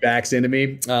when he backs into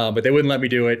me, but they wouldn't let me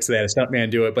do it. So they had a stuntman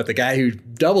do it. But the guy who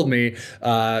doubled me,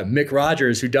 Mick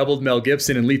Rogers, who doubled Mel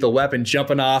Gibson in Lethal Weapon,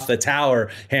 jumping off the tower,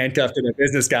 handcuffed to the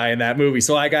business guy in that movie.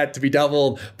 So I got to be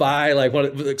doubled by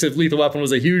except Lethal Weapon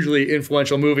was a hugely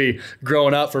influential movie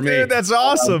growing up for me. Dude, that's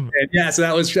awesome. So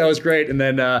that was great. And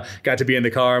then got to be in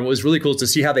the car. And what was really cool to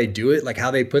see how they do it, like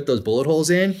how they put those bullet holes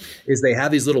in, is they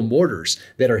have these little mortars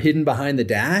that are hidden behind the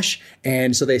dash.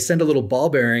 And so they send a little ball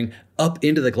bearing up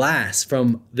into the glass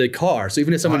from the car. So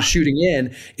even if someone's shooting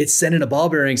in, it's sending a ball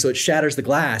bearing so it shatters the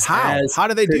glass. How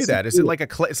do they do that? Is it like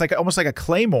it's like almost like a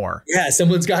claymore? Yeah,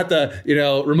 someone's got the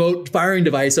remote firing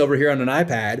device over here on an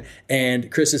iPad,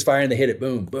 and Chris is firing. They hit it,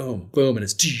 boom, boom, boom, and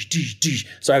it's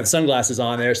so I have the sunglasses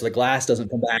on there so the glass doesn't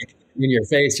come back in your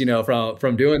face,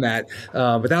 from doing that.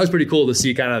 But that was pretty cool to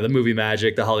see kind of the movie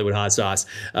magic, the Hollywood hot sauce.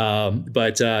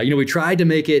 But we tried to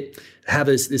make it have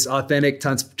this authentic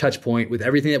touch point with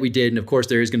everything that we did. And of course,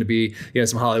 there is going to be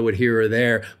some Hollywood here or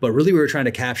there. But really, we were trying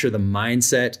to capture the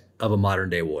mindset of a modern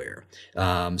day warrior.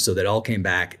 So that all came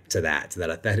back to that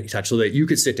authentic touch, so that you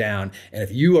could sit down, and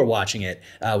if you are watching it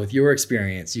with your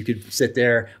experience, you could sit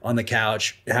there on the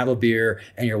couch, have a beer,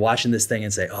 and you're watching this thing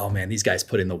and say, oh man, these guys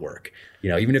put in the work.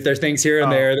 even if there's things here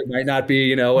and there that might not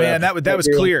be, man, that was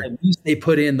clear. At least they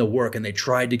put in the work and they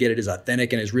tried to get it as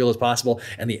authentic and as real as possible.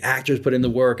 And the actors put in the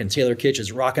work, and Taylor Kitsch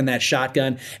is rocking that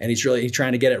shotgun, and he's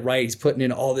trying to get it right. He's putting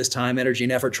in all this time, energy,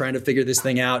 and effort trying to figure this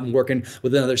thing out, and working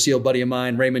with another SEAL buddy of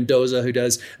mine, Ray Mendoza, who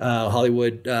does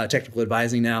Hollywood technical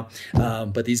advising now.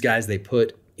 But these guys, they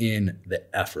put in the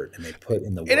effort and they put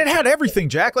in the work. And it had everything,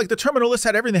 Jack. Like the Terminal List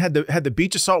had everything. It had the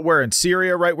beach assault where in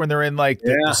Syria, right, when they're in like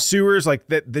the sewers, like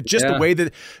the way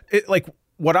that it, like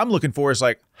what I'm looking for is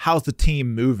like, how's the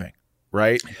team moving,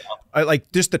 right?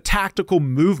 Like just the tactical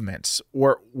movements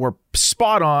were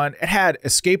spot on. It had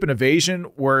escape and evasion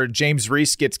where James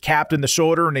Reese gets capped in the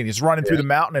shoulder and he's running through the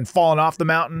mountain and falling off the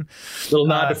mountain. Little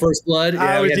nod to First Blood.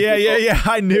 I knew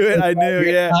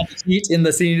it. In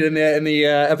the scene in the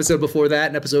episode before that,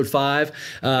 in episode 5.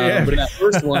 But in that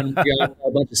first one, we got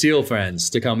a bunch of SEAL friends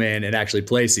to come in and actually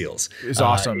play SEALs. It was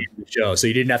awesome. In the show. So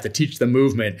you didn't have to teach the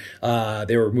movement.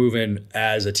 They were moving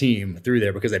as a team through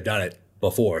there because they've done it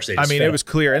before. So it was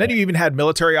clear. And then you even had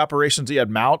military operations. You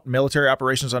had military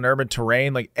operations on urban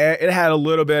terrain. Like it had a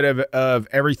little bit of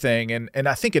everything. And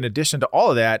I think in addition to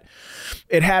all of that,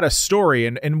 it had a story.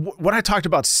 And when I talked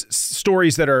about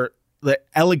stories that are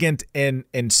elegant and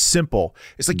simple,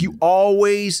 it's like you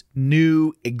always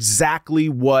knew exactly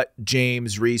what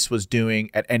James Reese was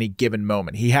doing at any given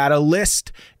moment. He had a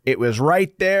list. It was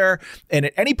right there. And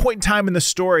at any point in time in the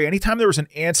story, anytime there was an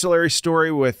ancillary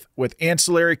story with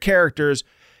ancillary characters,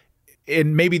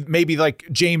 and maybe like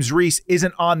James Reese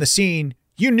isn't on the scene,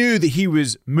 you knew that he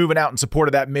was moving out in support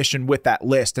of that mission with that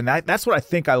list. And that's what I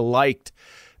think I liked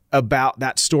about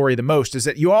that story the most, is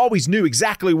that you always knew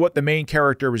exactly what the main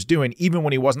character was doing, even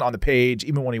when he wasn't on the page,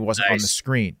 even when he wasn't on the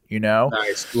screen,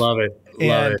 Nice. Love it.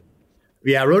 Love it.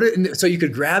 Yeah, I wrote it so you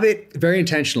could grab it very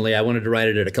intentionally. I wanted to write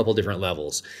it at a couple different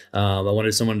levels. I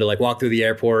wanted someone to like walk through the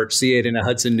airport, see it in a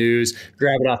Hudson News,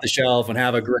 grab it off the shelf, and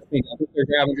have a great, they're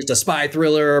grabbing just a spy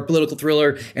thriller or political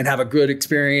thriller and have a good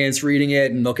experience reading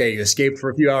it. And okay, you escaped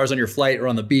for a few hours on your flight or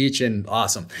on the beach, and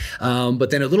awesome. But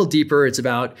then a little deeper, it's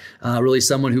about really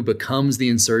someone who becomes the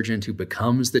insurgent, who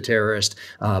becomes the terrorist,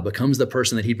 becomes the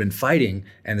person that he'd been fighting.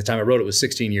 And the time I wrote it was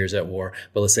 16 years at war,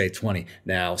 but let's say 20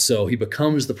 now. So he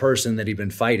becomes the person that he'd been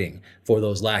fighting for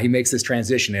those he makes this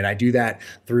transition, and I do that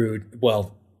through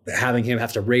having him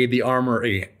have to raid the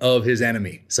armory of his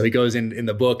enemy. So he goes in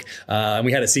the book, and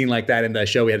we had a scene like that in the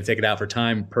show. We had to take it out for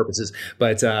time purposes,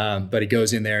 but he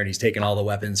goes in there and he's taking all the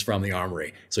weapons from the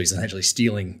armory. So he's essentially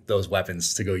stealing those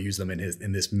weapons to go use them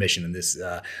in this mission,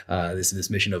 this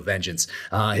mission of vengeance.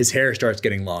 His hair starts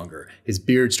getting longer. His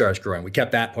beard starts growing. We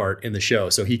kept that part in the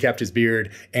show. So he kept his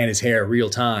beard and his hair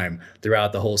real time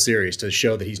throughout the whole series to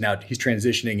show that he's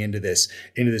transitioning into this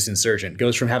insurgent.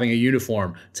 Goes from having a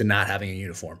uniform to not having a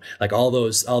uniform. Like all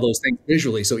those things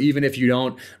visually. So even if you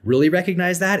don't really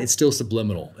recognize that, it's still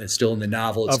subliminal. It's still in the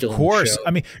novel. It's still in the show.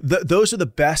 I mean, those are the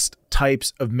best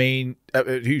types of main.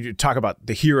 You talk about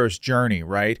the hero's journey,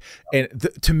 right? And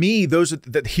to me, those are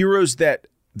the heroes that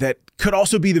could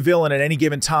also be the villain at any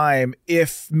given time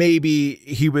if maybe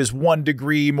he was 1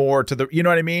 degree more to the. You know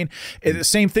what I mean? And the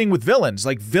same thing with villains.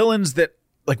 Like villains that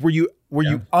where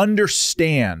you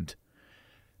understand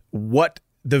what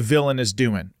the villain is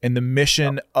doing and the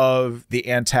mission of the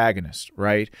antagonist,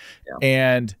 right? Yeah.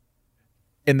 And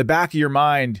in the back of your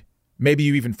mind, maybe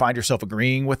you even find yourself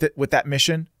agreeing with that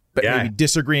mission, but maybe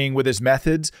disagreeing with his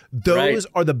methods. Those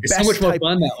are the best. So much more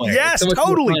fun that way. Yes,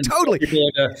 totally. People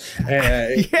a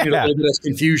little bit of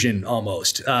confusion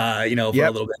almost, for a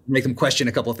little bit, make them question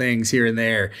a couple of things here and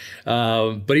there.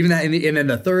 But even that, and then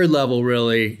the third level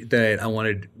really that I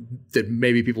wanted that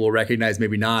maybe people will recognize,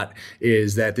 maybe not,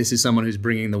 is that this is someone who's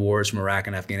bringing the wars from Iraq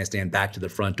and Afghanistan back to the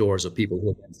front doors of people who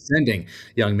have been sending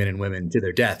young men and women to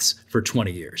their deaths for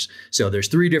 20 years. So there's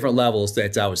 3 different levels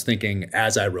that I was thinking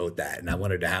as I wrote that, and I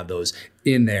wanted to have those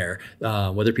in there,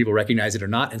 whether people recognize it or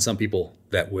not, and some people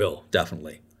that will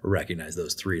definitely recognize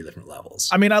those 3 different levels.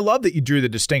 I mean, I love that you drew the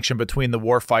distinction between the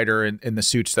warfighter and the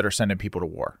suits that are sending people to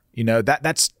war.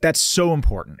 That's so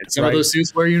important. And some of those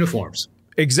suits wear uniforms.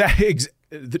 Exactly.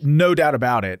 No doubt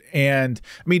about it. And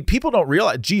I mean, people don't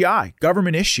realize GI,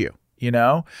 government issue, the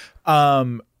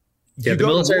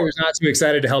military was not too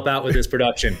excited to help out with this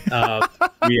production. We're not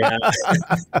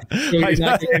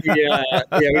getting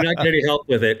any help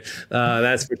with it.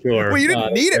 That's for sure. Well, you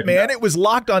didn't need it, man. It was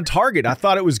locked on target. I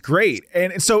thought it was great.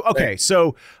 And so, okay,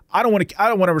 so I want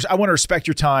to respect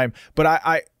your time, but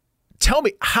I tell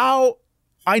me how.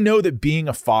 I know that being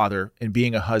a father and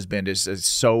being a husband is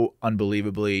so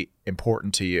unbelievably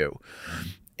important to you.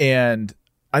 And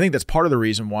I think that's part of the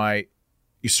reason why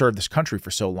you served this country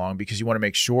for so long because you want to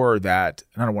make sure that,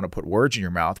 and I don't want to put words in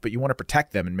your mouth, but you want to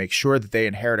protect them and make sure that they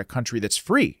inherit a country that's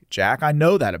free. Jack, I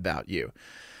know that about you.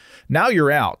 Now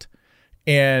you're out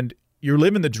and you're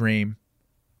living the dream.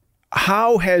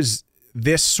 How has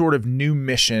this sort of new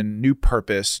mission, new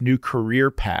purpose, new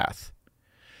career path,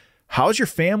 how's your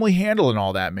family handling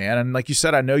all that, man? And like you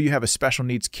said, I know you have a special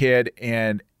needs kid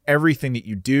and everything that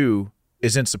you do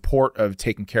is in support of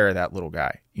taking care of that little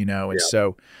guy, you know? And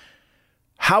so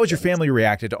how has your family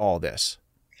reacted to all this?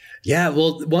 Yeah,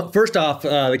 well, first off,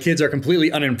 the kids are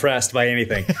completely unimpressed by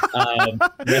anything.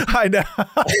 I know.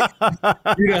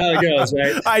 You know how it goes,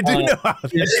 right? I do know how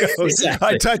that goes.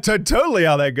 Exactly. Totally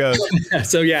how that goes.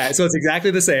 So it's exactly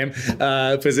the same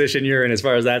position you're in as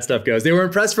far as that stuff goes. They were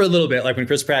impressed for a little bit, like when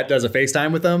Chris Pratt does a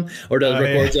FaceTime with them or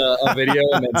records a video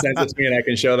and then sends it to me and I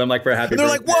can show them like for a happy birthday.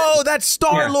 They're like, whoa, that's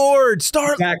Star-Lord.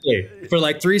 Exactly. For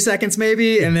like 3 seconds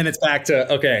maybe, and then it's back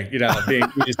to, okay,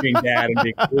 just being dad and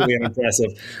being really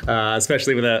unimpressive.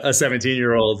 Especially with a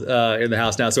 17-year-old in the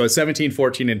house now. So it's 17,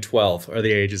 14, and 12 are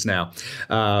the ages now.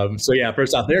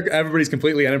 First off, everybody's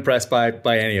completely unimpressed by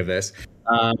any of this.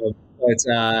 I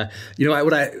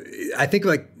think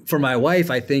like for my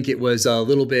wife, I think it was a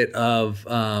little bit of,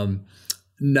 I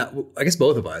guess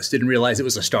both of us didn't realize it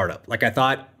was a startup. Like I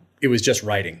thought it was just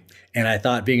writing. And I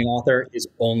thought being an author is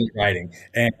only writing.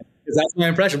 And that's my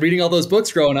impression. Reading all those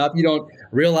books growing up, you don't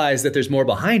realize that there's more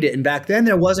behind it. And back then,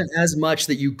 there wasn't as much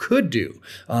that you could do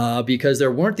because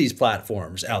there weren't these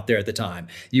platforms out there at the time.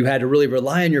 You had to really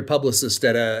rely on your publicist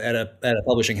at a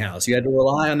publishing house. You had to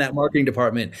rely on that marketing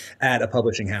department at a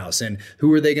publishing house. And who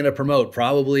were they going to promote?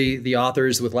 Probably the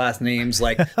authors with last names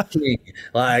like King,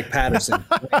 like Patterson.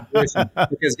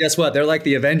 Because guess what? They're like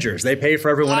the Avengers. They pay for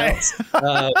everyone else.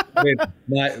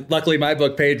 Luckily, my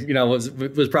book paid,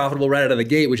 was profitable right out of the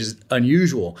gate, which is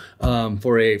unusual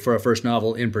for a first novel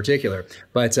in particular.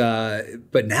 But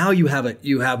now you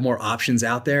have more options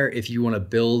out there if you want to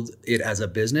build it as a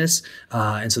business.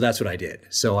 And so that's what I did.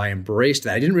 So I embraced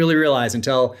that. I didn't really realize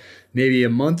until maybe a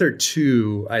month or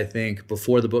two, I think,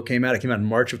 before the book came out. It came out in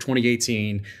March of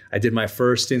 2018. I did my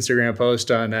first Instagram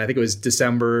post on, I think it was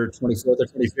December 24th or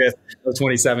 25th of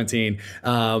 2017.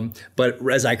 But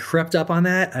as I crept up on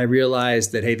that, I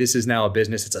realized that, hey, this is now a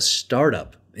business. It's a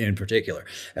startup. In particular,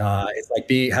 it's like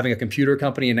having a computer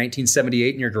company in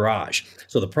 1978 in your garage.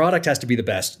 So the product has to be the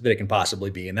best that it can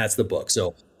possibly be, and that's the book.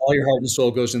 So all your heart and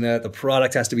soul goes in that. The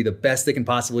product has to be the best they can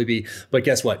possibly be. But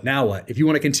guess what? Now what? If you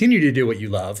want to continue to do what you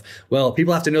love, well,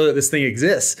 people have to know that this thing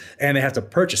exists and they have to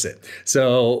purchase it.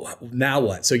 So now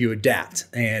what? So you adapt.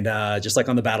 And just like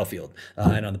on the battlefield.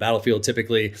 And on the battlefield,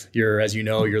 typically, you're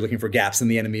looking for gaps in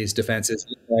the enemy's defenses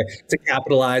to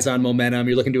capitalize on momentum.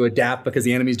 You're looking to adapt because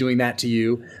the enemy's doing that to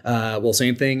you. Well,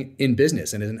 same thing in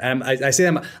business. And I say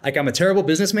I'm a terrible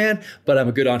businessman, but I'm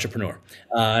a good entrepreneur.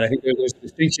 And I think there's a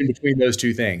distinction between those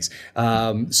two things.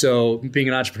 So being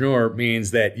an entrepreneur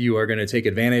means that you are going to take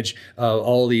advantage of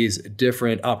all these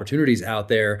different opportunities out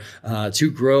there to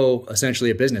grow essentially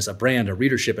a business, a brand, a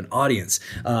readership, an audience.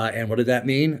 And what did that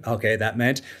mean? Okay, that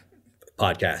meant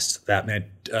podcasts. That meant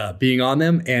being on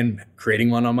them and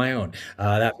creating one on my own.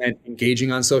 That meant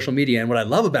engaging on social media. And what I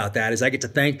love about that is I get to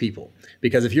thank people.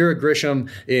 Because if you're a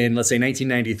Grisham in, let's say,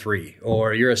 1993,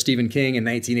 or you're a Stephen King in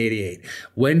 1988,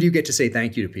 when do you get to say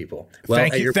thank you to people? Well,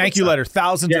 thank you letters,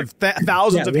 thousands of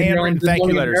handwritten thank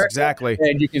you letters, exactly.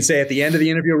 And you can say at the end of the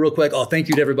interview real quick, oh, thank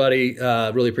you to everybody,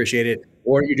 really appreciate it.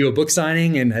 Or you do a book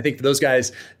signing, and I think for those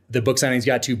guys, the book signings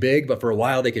got too big, but for a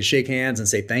while they could shake hands and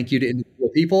say thank you to individual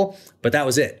people, but that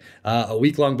was it. A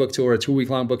week-long book tour, a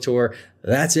 2-week-long book tour,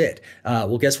 that's it.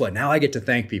 Well, guess what? Now I get to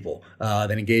thank people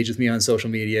that engage with me on social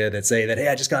media, that say that, hey,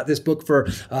 I just got this book for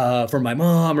my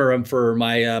mom, or for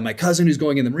my cousin who's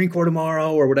going in the Marine Corps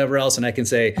tomorrow, or whatever else, and I can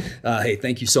say, hey,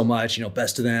 thank you so much,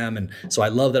 best to them. And so I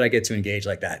love that I get to engage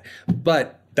like that.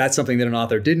 But that's something that an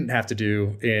author didn't have to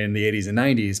do in the 80s and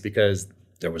 90s because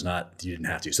you didn't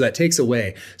have to. So that takes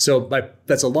away. So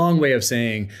that's a long way of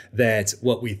saying that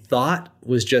what we thought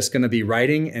was just going to be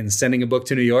writing and sending a book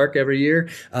to New York every year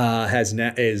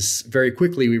is very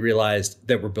quickly we realized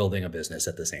that we're building a business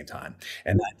at the same time.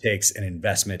 And that takes an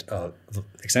investment of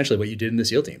essentially what you did in the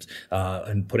SEAL teams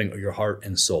and putting your heart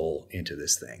and soul into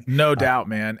this thing. No doubt,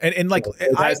 man. And like,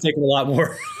 it's taken a lot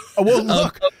more well,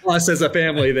 look, us as a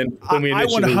family than we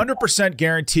initially. I 100%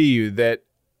 guarantee you that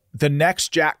the next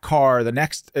Jack Carr,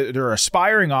 there are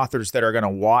aspiring authors that are going to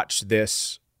watch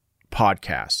this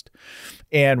podcast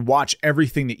and watch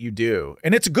everything that you do.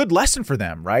 And it's a good lesson for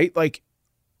them, right? Like,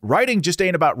 writing just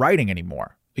ain't about writing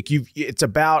anymore. Like, it's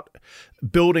about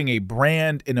building a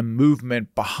brand and a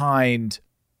movement behind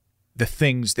the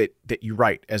things that you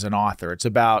write as an author. It's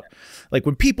about, like,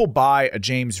 when people buy a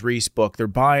James Reese book, they're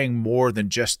buying more than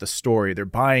just the story. They're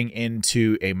buying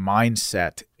into a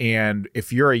mindset. And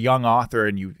if you're a young author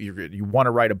and you want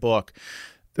to write a book,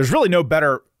 there's really no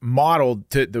better model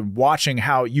to watching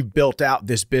how you've built out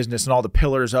this business and all the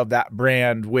pillars of that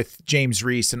brand with James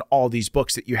Reese and all these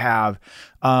books that you have.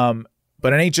 But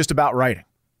it ain't just about writing,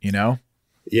 you know?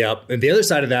 Yep. And the other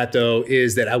side of that, though,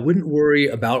 is that I wouldn't worry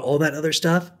about all that other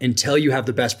stuff until you have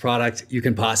the best product you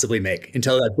can possibly make,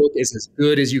 until that book is as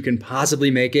good as you can possibly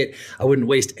make it. I wouldn't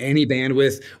waste any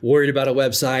bandwidth worried about a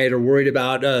website or worried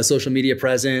about a social media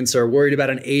presence or worried about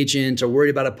an agent or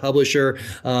worried about a publisher.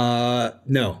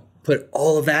 No, put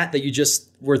all of that you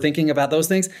just were thinking about, those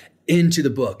things, into the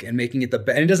book and making it the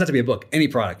best. And it doesn't have to be a book, any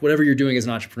product, whatever you're doing as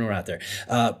an entrepreneur out there.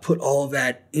 Put all of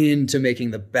that into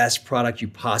making the best product you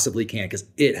possibly can, because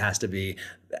it has to be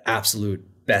the absolute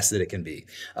best that it can be.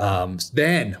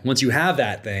 Then once you have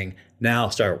that thing, now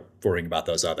start worrying about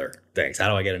those other things. How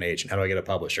do I get an agent? How do I get a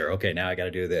publisher? Okay, now I got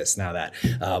to do this, now that.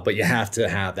 But you have to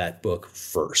have that book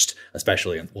first,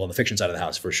 especially in the fiction side of the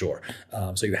house, for sure.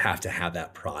 So you have to have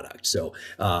that product. So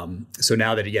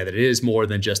now that it is more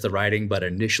than just the writing, but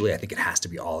initially I think it has to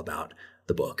be all about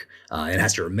the book. It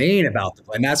has to remain about the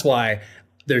book. And that's why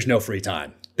there's no free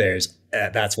time. That's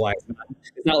why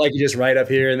it's not like you just write up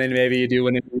here and then maybe you do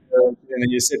an interview and then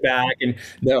you sit back, and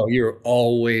no, you're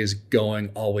always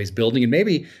building. And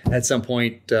maybe at some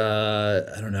point,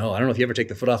 I don't know if you ever take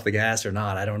the foot off the gas or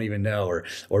not. I don't even know,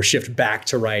 or shift back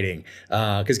to writing.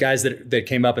 Because guys that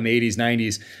came up in the 80s,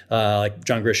 90s, like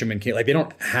John Grisham and Kate, like, they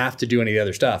don't have to do any of the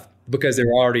other stuff because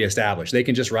they're already established. They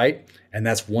can just write, and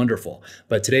that's wonderful.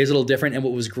 But today's a little different. And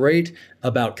what was great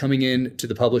about coming into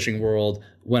the publishing world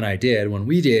when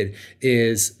we did,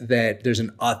 is that there's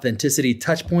an authenticity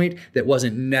touch point that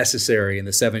wasn't necessary in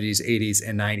the 70s, 80s,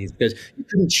 and 90s, because you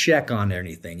couldn't check on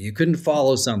anything. You couldn't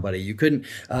follow somebody. You couldn't,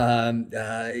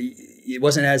 it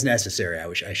wasn't as necessary,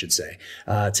 I should say.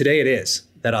 Today it is.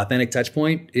 That authentic touch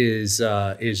point is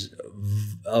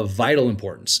of vital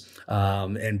importance.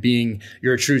 And being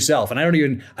your true self. And I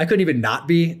couldn't even not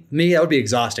be me. That would be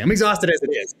exhausting. I'm exhausted as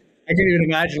it is. I can't even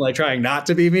imagine like trying not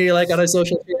to be me, like on a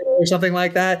social media or something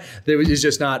like that. That is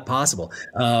just not possible.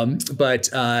 But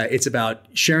it's about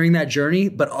sharing that journey,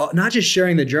 but not just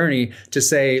sharing the journey to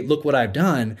say, look what I've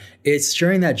done. It's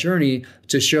sharing that journey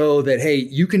to show that, hey,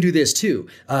 you can do this too.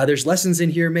 There's lessons in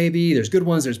here, maybe. There's good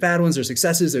ones, there's bad ones, there's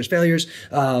successes, there's failures.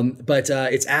 But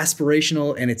it's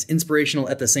aspirational and it's inspirational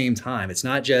at the same time. It's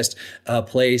not just a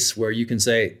place where you can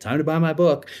say, time to buy my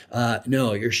book.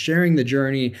 No, you're sharing the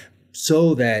journey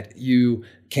so that you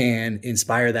can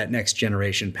inspire that next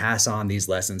generation, pass on these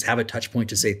lessons, have a touch point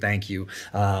to say thank you,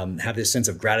 have this sense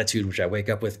of gratitude, which I wake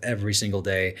up with every single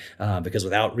day, because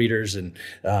without readers and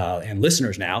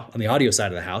listeners now on the audio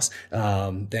side of the house,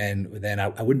 then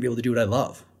I wouldn't be able to do what I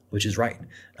love, which is write.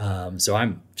 So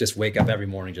I'm just wake up every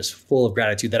morning just full of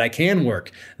gratitude that I can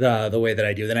work the way that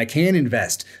I do, that I can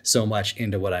invest so much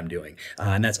into what I'm doing.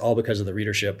 And that's all because of the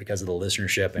readership, because of the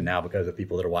listenership, and now because of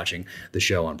people that are watching the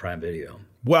show on Prime Video.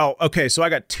 Well, okay, so I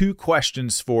got two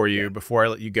questions for you before I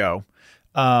let you go.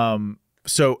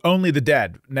 So Only the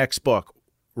Dead, next book,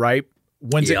 right?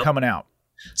 When's it coming out?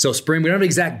 So spring, we don't have an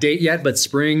exact date yet, but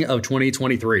spring of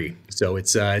 2023. So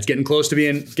it's getting close to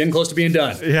being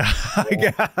done. Yeah,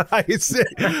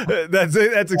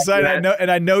 that's exciting.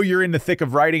 I know you're in the thick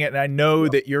of writing it, and I know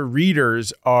that your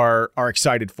readers are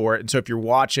excited for it. And so if you're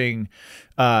watching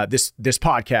this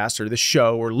podcast or this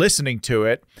show or listening to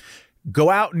it,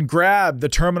 go out and grab the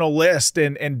Terminal List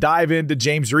and dive into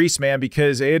James Reese, man,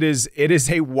 because it is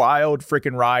a wild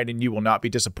freaking ride, and you will not be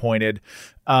disappointed.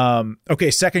 Okay,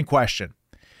 second question.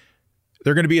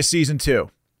 They're going to be a season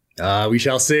 2. We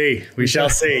shall see.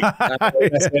 That's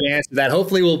the answer to that.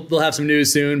 Hopefully we'll have some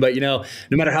news soon, but no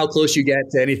matter how close you get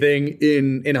to anything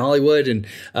in Hollywood, and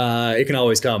it can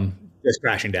always come just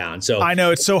crashing down. So I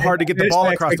know it's so hard to get the ball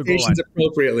across the goal line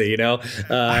appropriately,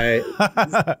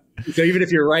 So even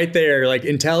if you're right there, like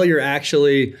until you're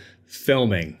actually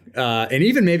filming, and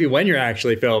even maybe when you're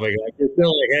actually filming, like you're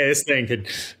still like, hey, this thing could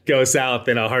go south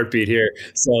in a heartbeat here.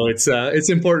 So it's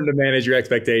important to manage your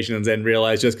expectations and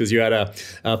realize just because you had a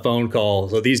phone call.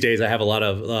 So these days I have a lot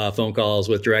of phone calls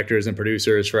with directors and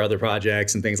producers for other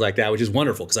projects and things like that, which is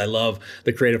wonderful because I love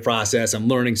the creative process. I'm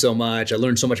learning so much. I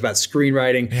learned so much about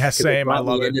screenwriting. Yeah, same. I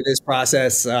love it. Into this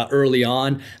process early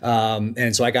on,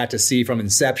 and so I got to see from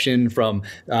inception, from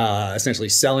essentially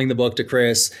selling the book to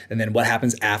Chris, and then what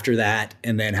happens after that,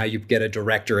 and then how you get a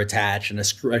director attached and a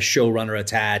showrunner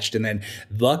attached. And then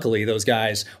luckily those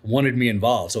guys wanted me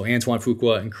involved. So Antoine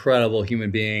Fuqua, incredible human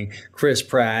being, Chris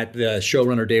Pratt, the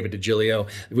showrunner David DiGilio.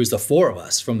 It was the four of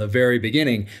us from the very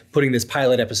beginning putting this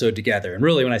pilot episode together. And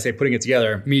really, when I say putting it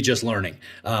together, me just learning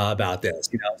about this,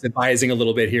 advising a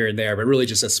little bit here and there, but really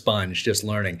just a sponge, just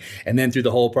learning. And then through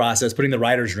the whole process, putting the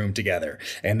writer's room together,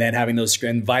 and then having those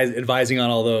advising on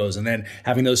all those, and then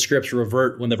having those scripts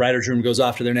revert when the writer's room goes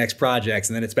off to their next projects.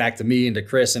 And then it's back to me and to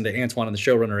Chris and to Antoine and the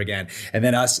showrunner again. And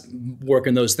then us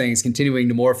working those things, continuing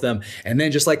to morph them. And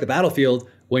then just like the battlefield,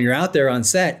 when you're out there on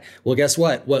set, well, guess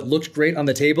what? What looked great on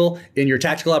the table in your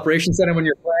tactical operations center when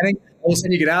you're planning, all of a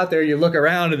sudden you get out there, you look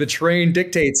around, and the terrain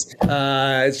dictates,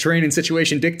 terrain and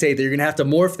situation dictate that you're going to have to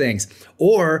morph things.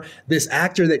 Or this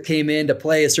actor that came in to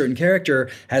play a certain character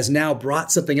has now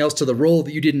brought something else to the role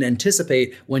that you didn't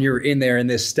anticipate when you're in there in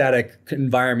this static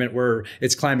environment where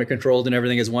it's climate controlled and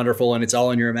everything is wonderful and it's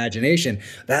all in your imagination.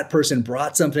 That person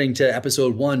brought something to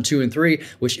episode 1, 2, and 3,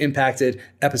 which impacted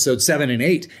episode 7 and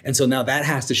 8. And so now that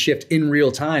has to shift in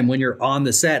real time when you're on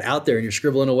the set out there and you're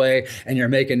scribbling away and you're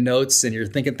making notes and you're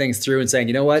thinking things through and saying,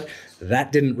 you know what,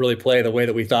 that didn't really play the way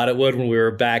that we thought it would when we were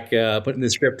back putting the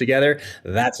script together.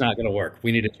 That's not going to work.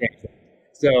 We need to change it.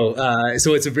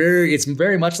 So it's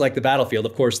very much like the battlefield.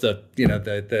 Of course, the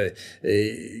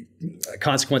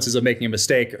consequences of making a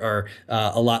mistake are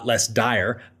a lot less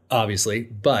dire, obviously,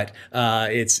 but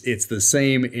it's the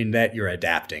same in that you're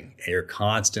adapting. You're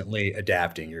constantly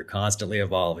adapting. You're constantly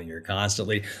evolving. You're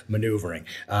constantly maneuvering.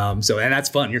 And that's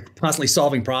fun. You're constantly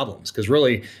solving problems because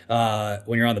really,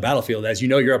 when you're on the battlefield, as you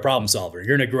know, you're a problem solver.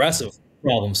 You're an aggressive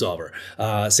problem solver.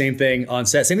 Same thing on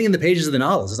set. Same thing in the pages of the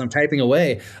novels. As I'm typing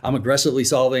away, I'm aggressively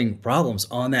solving problems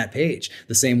on that page.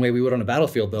 The same way we would on a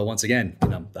battlefield, though. Once again,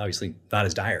 obviously not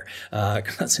as dire.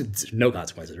 No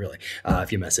consequences really.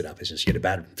 If you mess it up, it's just you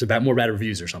get more bad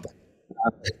reviews or something.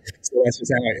 So that's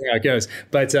just how it goes.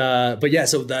 But yeah,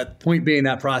 so that point being,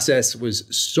 that process was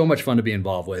so much fun to be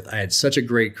involved with. I had such a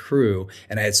great crew,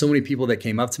 and I had so many people that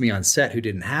came up to me on set who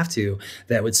didn't have to,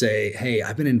 that would say, hey,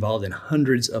 I've been involved in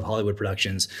hundreds of Hollywood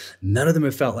productions. None of them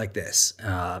have felt like this.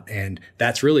 And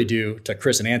that's really due to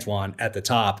Chris and Antoine at the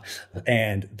top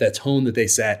and the tone that they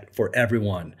set for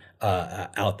everyone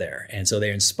out there. And so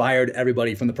they inspired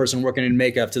everybody from the person working in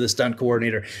makeup to the stunt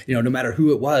coordinator, no matter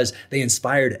who it was, they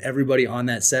inspired everybody on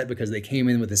that set because they came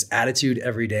in with this attitude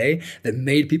every day that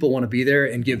made people want to be there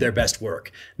and give their best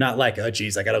work. Not like, oh,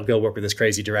 geez, I got to go work with this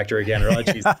crazy director again. Or, oh,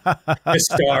 geez, this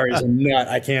star is a nut.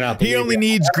 I cannot believe he only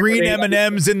needs green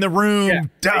M&Ms in the room. Yeah,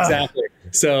 Duh. exactly.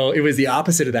 So it was the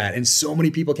opposite of that. And so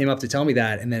many people came up to tell me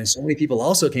that. And then so many people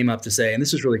also came up to say, and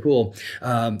this is really cool,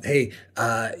 hey,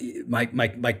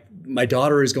 my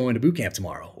daughter is going to boot camp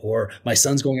tomorrow, or my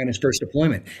son's going on his first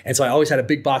deployment. And so I always had a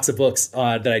big box of books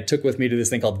that I took with me to this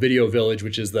thing called Video Village,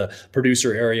 which is the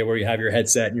producer area where you have your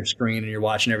headset and your screen and you're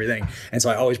watching everything. And so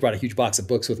I always brought a huge box of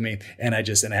books with me, and I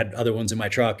had other ones in my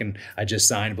truck, and I just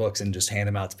signed books and just hand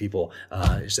them out to people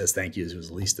just as thank yous. It was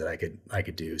the least that I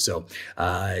could do. So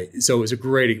it was a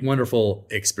great, wonderful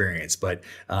experience. But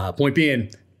point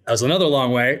being, that was another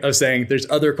long way of saying there's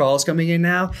other calls coming in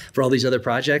now for all these other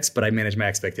projects, but I manage my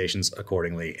expectations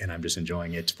accordingly, and I'm just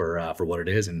enjoying it for what it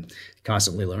is and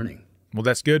constantly learning. Well,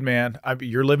 that's good, man.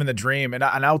 You're living the dream, and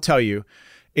I'll tell you,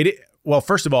 well,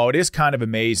 first of all, it is kind of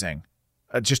amazing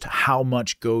just how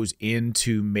much goes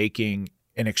into making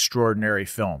an extraordinary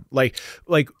film. Like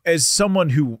as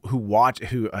someone who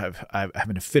have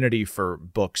an affinity for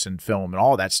books and film and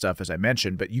all that stuff, as I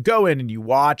mentioned, but you go in and you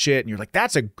watch it and you're like,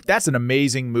 that's an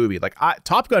amazing movie. Like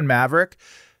Top Gun Maverick,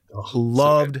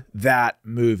 loved that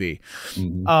movie.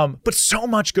 Mm-hmm. But so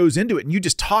much goes into it. And you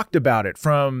just talked about it,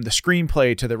 from the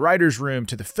screenplay to the writer's room,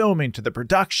 to the filming, to the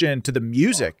production, to the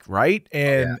music, right?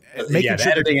 And making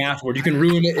sure editing afterward, you can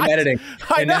ruin it in editing.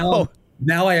 I know.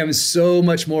 Now I am so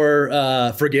much more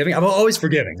forgiving. I'm always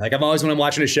forgiving. Like I'm always, when I'm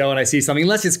watching a show and I see something,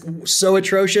 unless it's so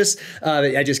atrocious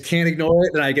that I just can't ignore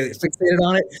it, then I get fixated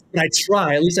on it. But I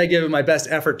try, at least I give it my best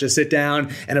effort to sit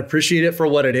down and appreciate it for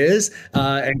what it is,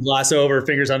 and gloss over,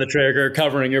 fingers on the trigger,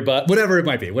 covering your butt, whatever it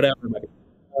might be.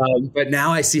 But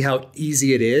now I see how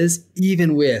easy it is,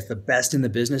 even with the best in the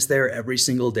business there every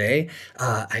single day.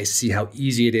 I see how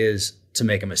easy it is to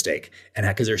make a mistake, and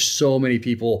because there's so many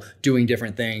people doing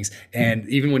different things. And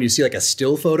even when you see like a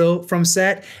still photo from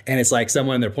set, and it's like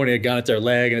someone, they're pointing a gun at their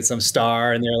leg and it's some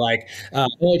star, and they're like,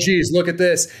 oh geez, look at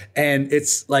this. And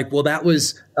it's like, well, that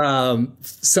was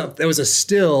that was a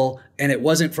still, and it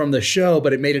wasn't from the show,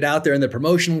 but it made it out there in the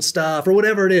promotional stuff or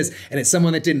whatever it is. And it's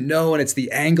someone that didn't know, and it's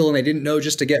the angle, and they didn't know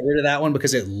just to get rid of that one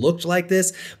because it looked like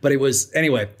this. But it was,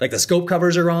 anyway, like the scope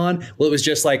covers are on. Well, it was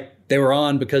just like they were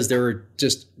on because they were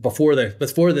just before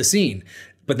the scene.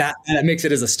 But that makes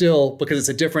it as a still because it's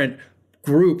a different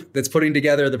group that's putting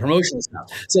together the promotional stuff.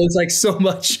 So it's like so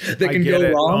much that can go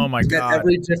wrong. Oh my God. At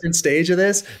every different stage of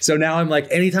this. So now I'm like,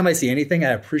 anytime I see anything, I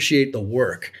appreciate the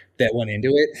work that went into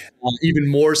it, even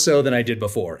more so than I did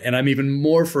before. And I'm even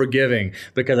more forgiving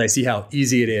because I see how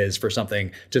easy it is for something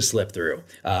to slip through.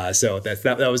 So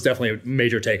that was definitely a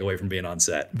major takeaway from being on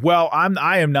set. Well,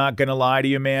 I am not going to lie to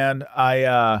you, man.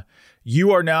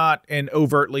 You are not an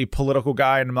overtly political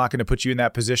guy, and I'm not going to put you in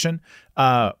that position.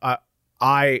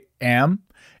 I am,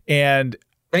 and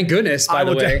thank goodness. By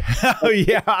the way, oh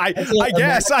yeah, I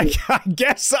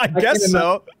guess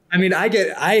so. I mean, I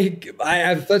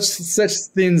have such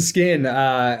thin skin.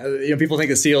 People think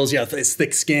of SEALs, it's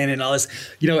thick skin and all this.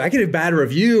 I get a bad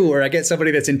review, or I get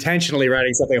somebody that's intentionally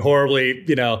writing something horribly,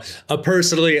 a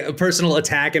personal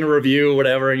attack in a review, or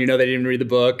whatever, and they didn't read the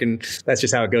book, and that's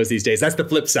just how it goes these days. That's the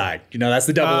flip side. That's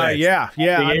the double edge. Yeah.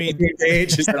 I mean,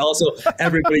 page is that also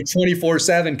everybody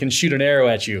 24/7 can shoot an arrow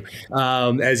at you,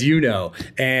 as you know.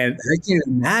 And I can't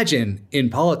imagine in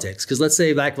politics, because let's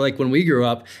say back like when we grew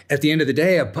up, at the end of the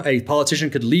day, a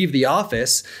politician could leave the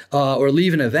office or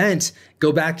leave an event,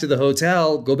 go back to the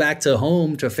hotel, go back to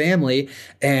home, to family,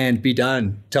 and be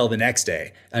done till the next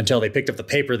day, until they picked up the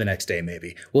paper the next day,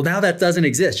 maybe. Well, now that doesn't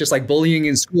exist. Just like bullying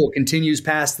in school continues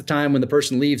past the time when the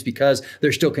person leaves because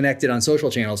they're still connected on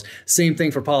social channels. Same thing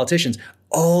for politicians.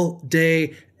 All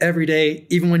day, every day,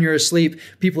 even when you're asleep,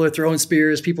 people are throwing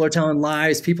spears, people are telling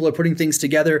lies, people are putting things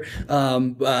together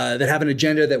that have an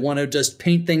agenda, that want to just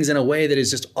paint things in a way that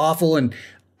is just awful. And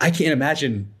I can't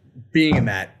imagine being in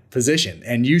that position.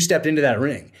 And you stepped into that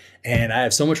ring. And I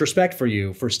have so much respect for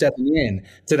you for stepping in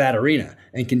to that arena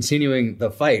and continuing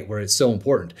the fight where it's so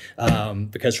important.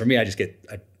 Because for me, I just get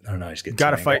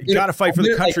gotta fight for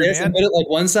the country, man. I'm good at like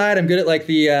one side. I'm good at like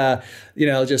the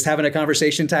just having a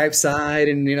conversation type side,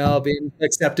 and being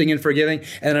accepting and forgiving.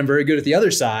 And I'm very good at the other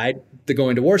side, the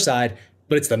going to war side.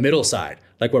 But it's the middle side,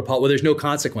 like where there's no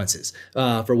consequences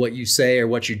for what you say or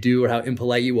what you do or how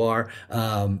impolite you are,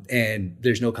 and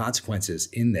there's no consequences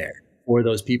in there for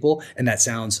those people. And that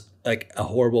sounds like a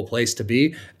horrible place to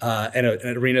be, and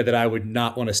an arena that I would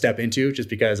not want to step into, just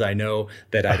because I know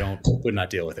that I would not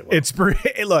deal with it well. It's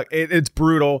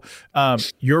brutal.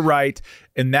 You're right,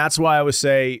 and that's why I would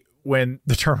say when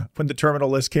the terminal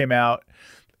list came out,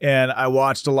 and I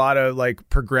watched a lot of like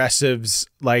progressives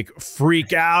like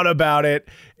freak out about it.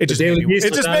 It just made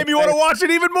me want to watch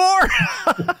it even more.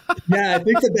 Yeah, I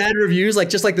think the bad reviews,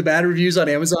 just like the bad reviews on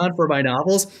Amazon for my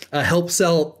novels, help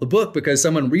sell the book, because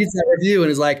someone reads that review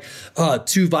and is like,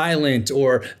 too violent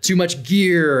or too much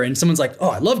gear. And someone's like, oh,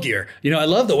 I love gear. I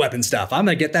love the weapon stuff. I'm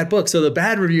going to get that book. So the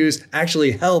bad reviews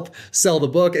actually help sell the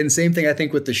book. And same thing, I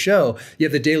think, with the show. You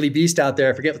have the Daily Beast out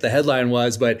there. I forget what the headline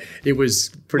was, but it was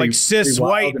pretty like cis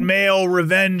white male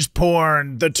revenge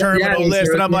porn, the terminal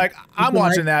list. And I'm like, I'm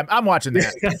watching that. I'm watching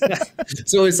that.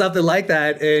 So it's something like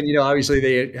that. And, obviously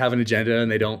they have an agenda and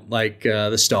they don't like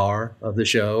the star of the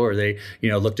show, or they,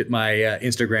 looked at my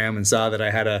Instagram and saw that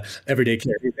I had a everyday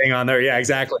carry thing on there. Yeah,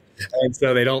 exactly. And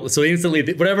so they don't, so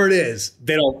instantly, whatever it is,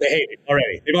 they hate it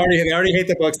already. They already hate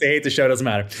the books. They hate the show. Doesn't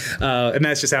matter. And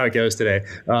that's just how it goes today.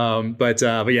 But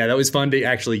yeah, that was fun to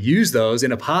actually use those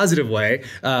in a positive way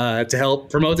to help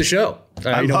promote the show.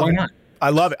 Why not? I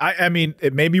love it. I mean,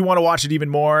 it made me want to watch it even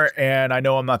more, and I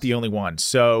know I'm not the only one.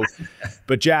 So,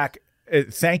 but Jack,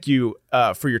 thank you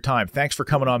for your time. Thanks for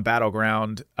coming on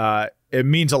Battleground. It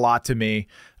means a lot to me.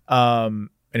 And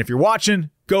if you're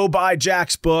watching, go buy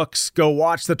Jack's books. Go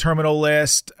watch The Terminal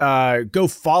List. Go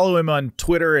follow him on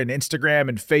Twitter and Instagram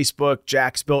and Facebook.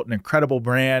 Jack's built an incredible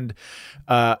brand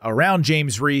around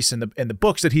James Reese and the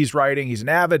books that he's writing. He's an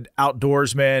avid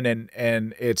outdoorsman,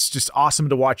 and it's just awesome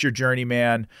to watch your journey,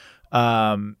 man.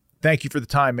 Thank you for the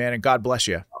time, man, and God bless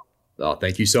you. Oh,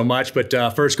 thank you so much. But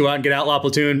first, go out and get Outlaw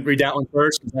Platoon. Read that one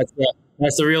first.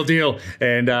 That's the real deal.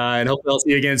 And hopefully I'll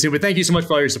see you again soon. But thank you so much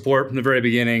for all your support from the very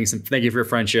beginning. And thank you for your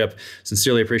friendship.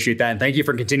 Sincerely appreciate that. And thank you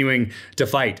for continuing to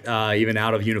fight, even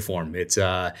out of uniform. It's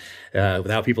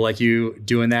without people like you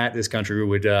doing that, this country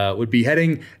would be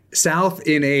heading south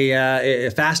in a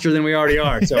faster than we already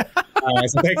are. So,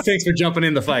 so thanks for jumping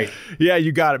in the fight. Yeah,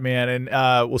 you got it, man.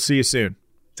 And we'll see you soon.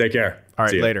 Take care. All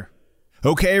right, later.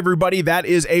 Okay, everybody, that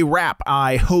is a wrap.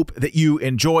 I hope that you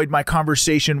enjoyed my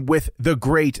conversation with the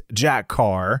great Jack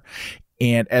CARR.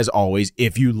 And as always,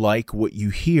 if you like what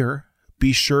you hear,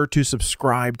 be sure to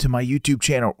subscribe to my YouTube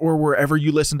channel or wherever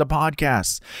you listen to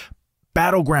podcasts.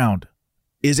 Battleground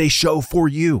is a show for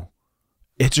you.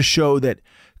 It's a show that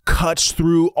cuts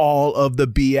through all of the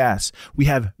BS. We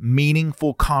have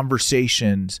meaningful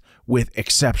conversations with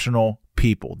exceptional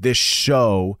people. This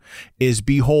show is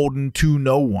beholden to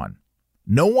no one.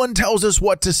 No one tells us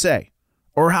what to say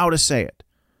or how to say it.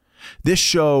 This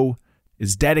show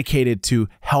is dedicated to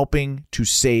helping to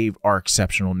save our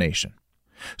exceptional nation.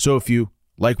 So if you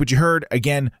like what you heard,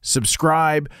 again,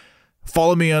 subscribe.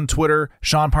 Follow me on Twitter,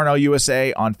 Sean Parnell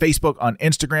USA, on Facebook, on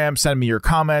Instagram. Send me your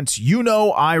comments. You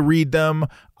know I read them.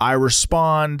 I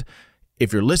respond.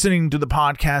 If you're listening to the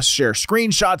podcast, share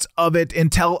screenshots of it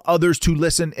and tell others to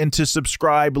listen and to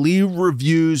subscribe. Leave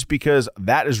reviews because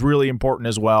that is really important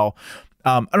as well.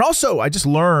 And also, I just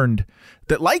learned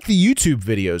that, like the YouTube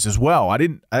videos as well,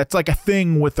 that's like a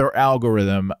thing with their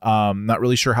algorithm. Not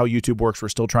really sure how YouTube works. We're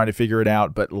still trying to figure it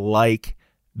out, but like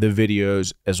the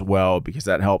videos as well, because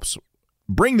that helps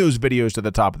bring those videos to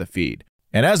the top of the feed.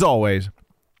 And as always,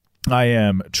 I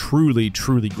am truly,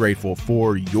 truly grateful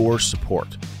for your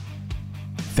support.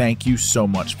 Thank you so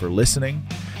much for listening.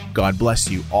 God bless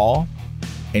you all,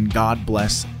 and God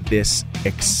bless this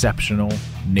exceptional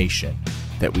nation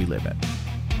that we live in.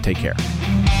 Take care.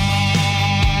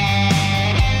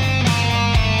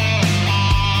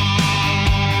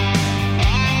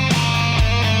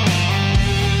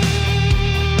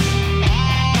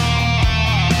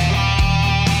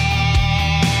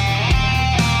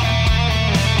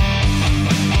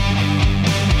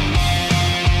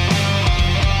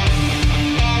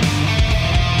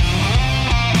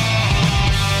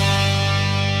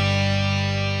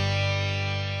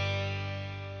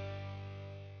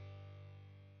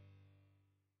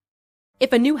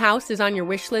 If a new house is on your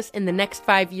wish list in the next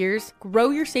 5 years,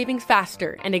 grow your savings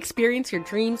faster and experience your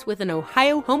dreams with an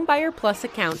Ohio Homebuyer Plus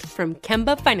account from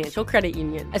Kemba Financial Credit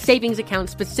Union. A savings account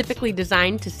specifically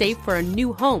designed to save for a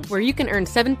new home, where you can earn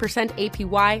 7%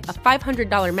 APY, a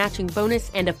 $500 matching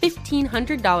bonus, and a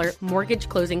 $1,500 mortgage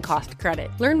closing cost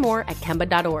credit. Learn more at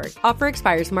Kemba.org. Offer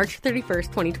expires March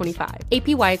 31st, 2025.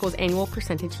 APY equals annual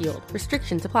percentage yield.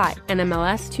 Restrictions apply.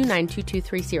 NMLS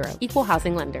 292230. Equal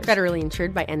housing lender. Federally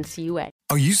insured by NCUA.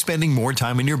 Are you spending more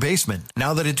time in your basement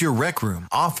now that it's your rec room,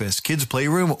 office, kids'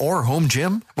 playroom, or home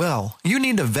gym? Well, you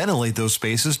need to ventilate those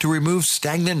spaces to remove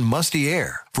stagnant, musty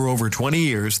air. For over 20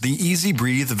 years, the Easy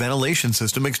Breathe ventilation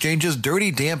system exchanges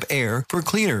dirty, damp air for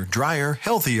cleaner, drier,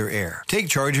 healthier air. Take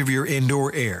charge of your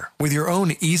indoor air with your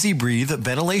own Easy Breathe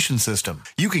ventilation system.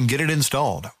 You can get it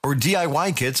installed, or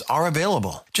DIY kits are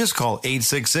available. Just call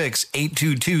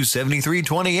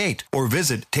 866-822-7328 or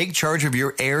visit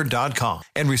takechargeofyourair.com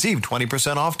and receive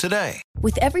 20% off today.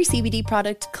 With every CBD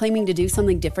product claiming to do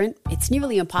something different, it's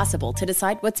nearly impossible to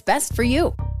decide what's best for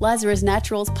you. Lazarus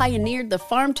Naturals pioneered the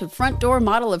farm-to-front-door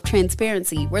model of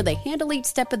transparency, where they handle each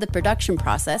step of the production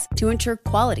process to ensure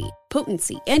quality,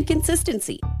 potency, and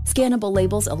consistency. Scannable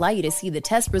labels allow you to see the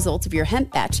test results of your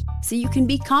hemp batch, so you can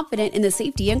be confident in the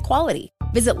safety and quality.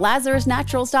 Visit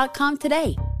LazarusNaturals.com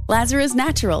today. Lazarus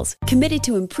Naturals, committed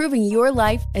to improving your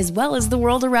life as well as the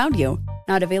world around you.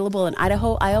 Not available in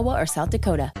Idaho, Iowa, or South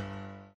Dakota.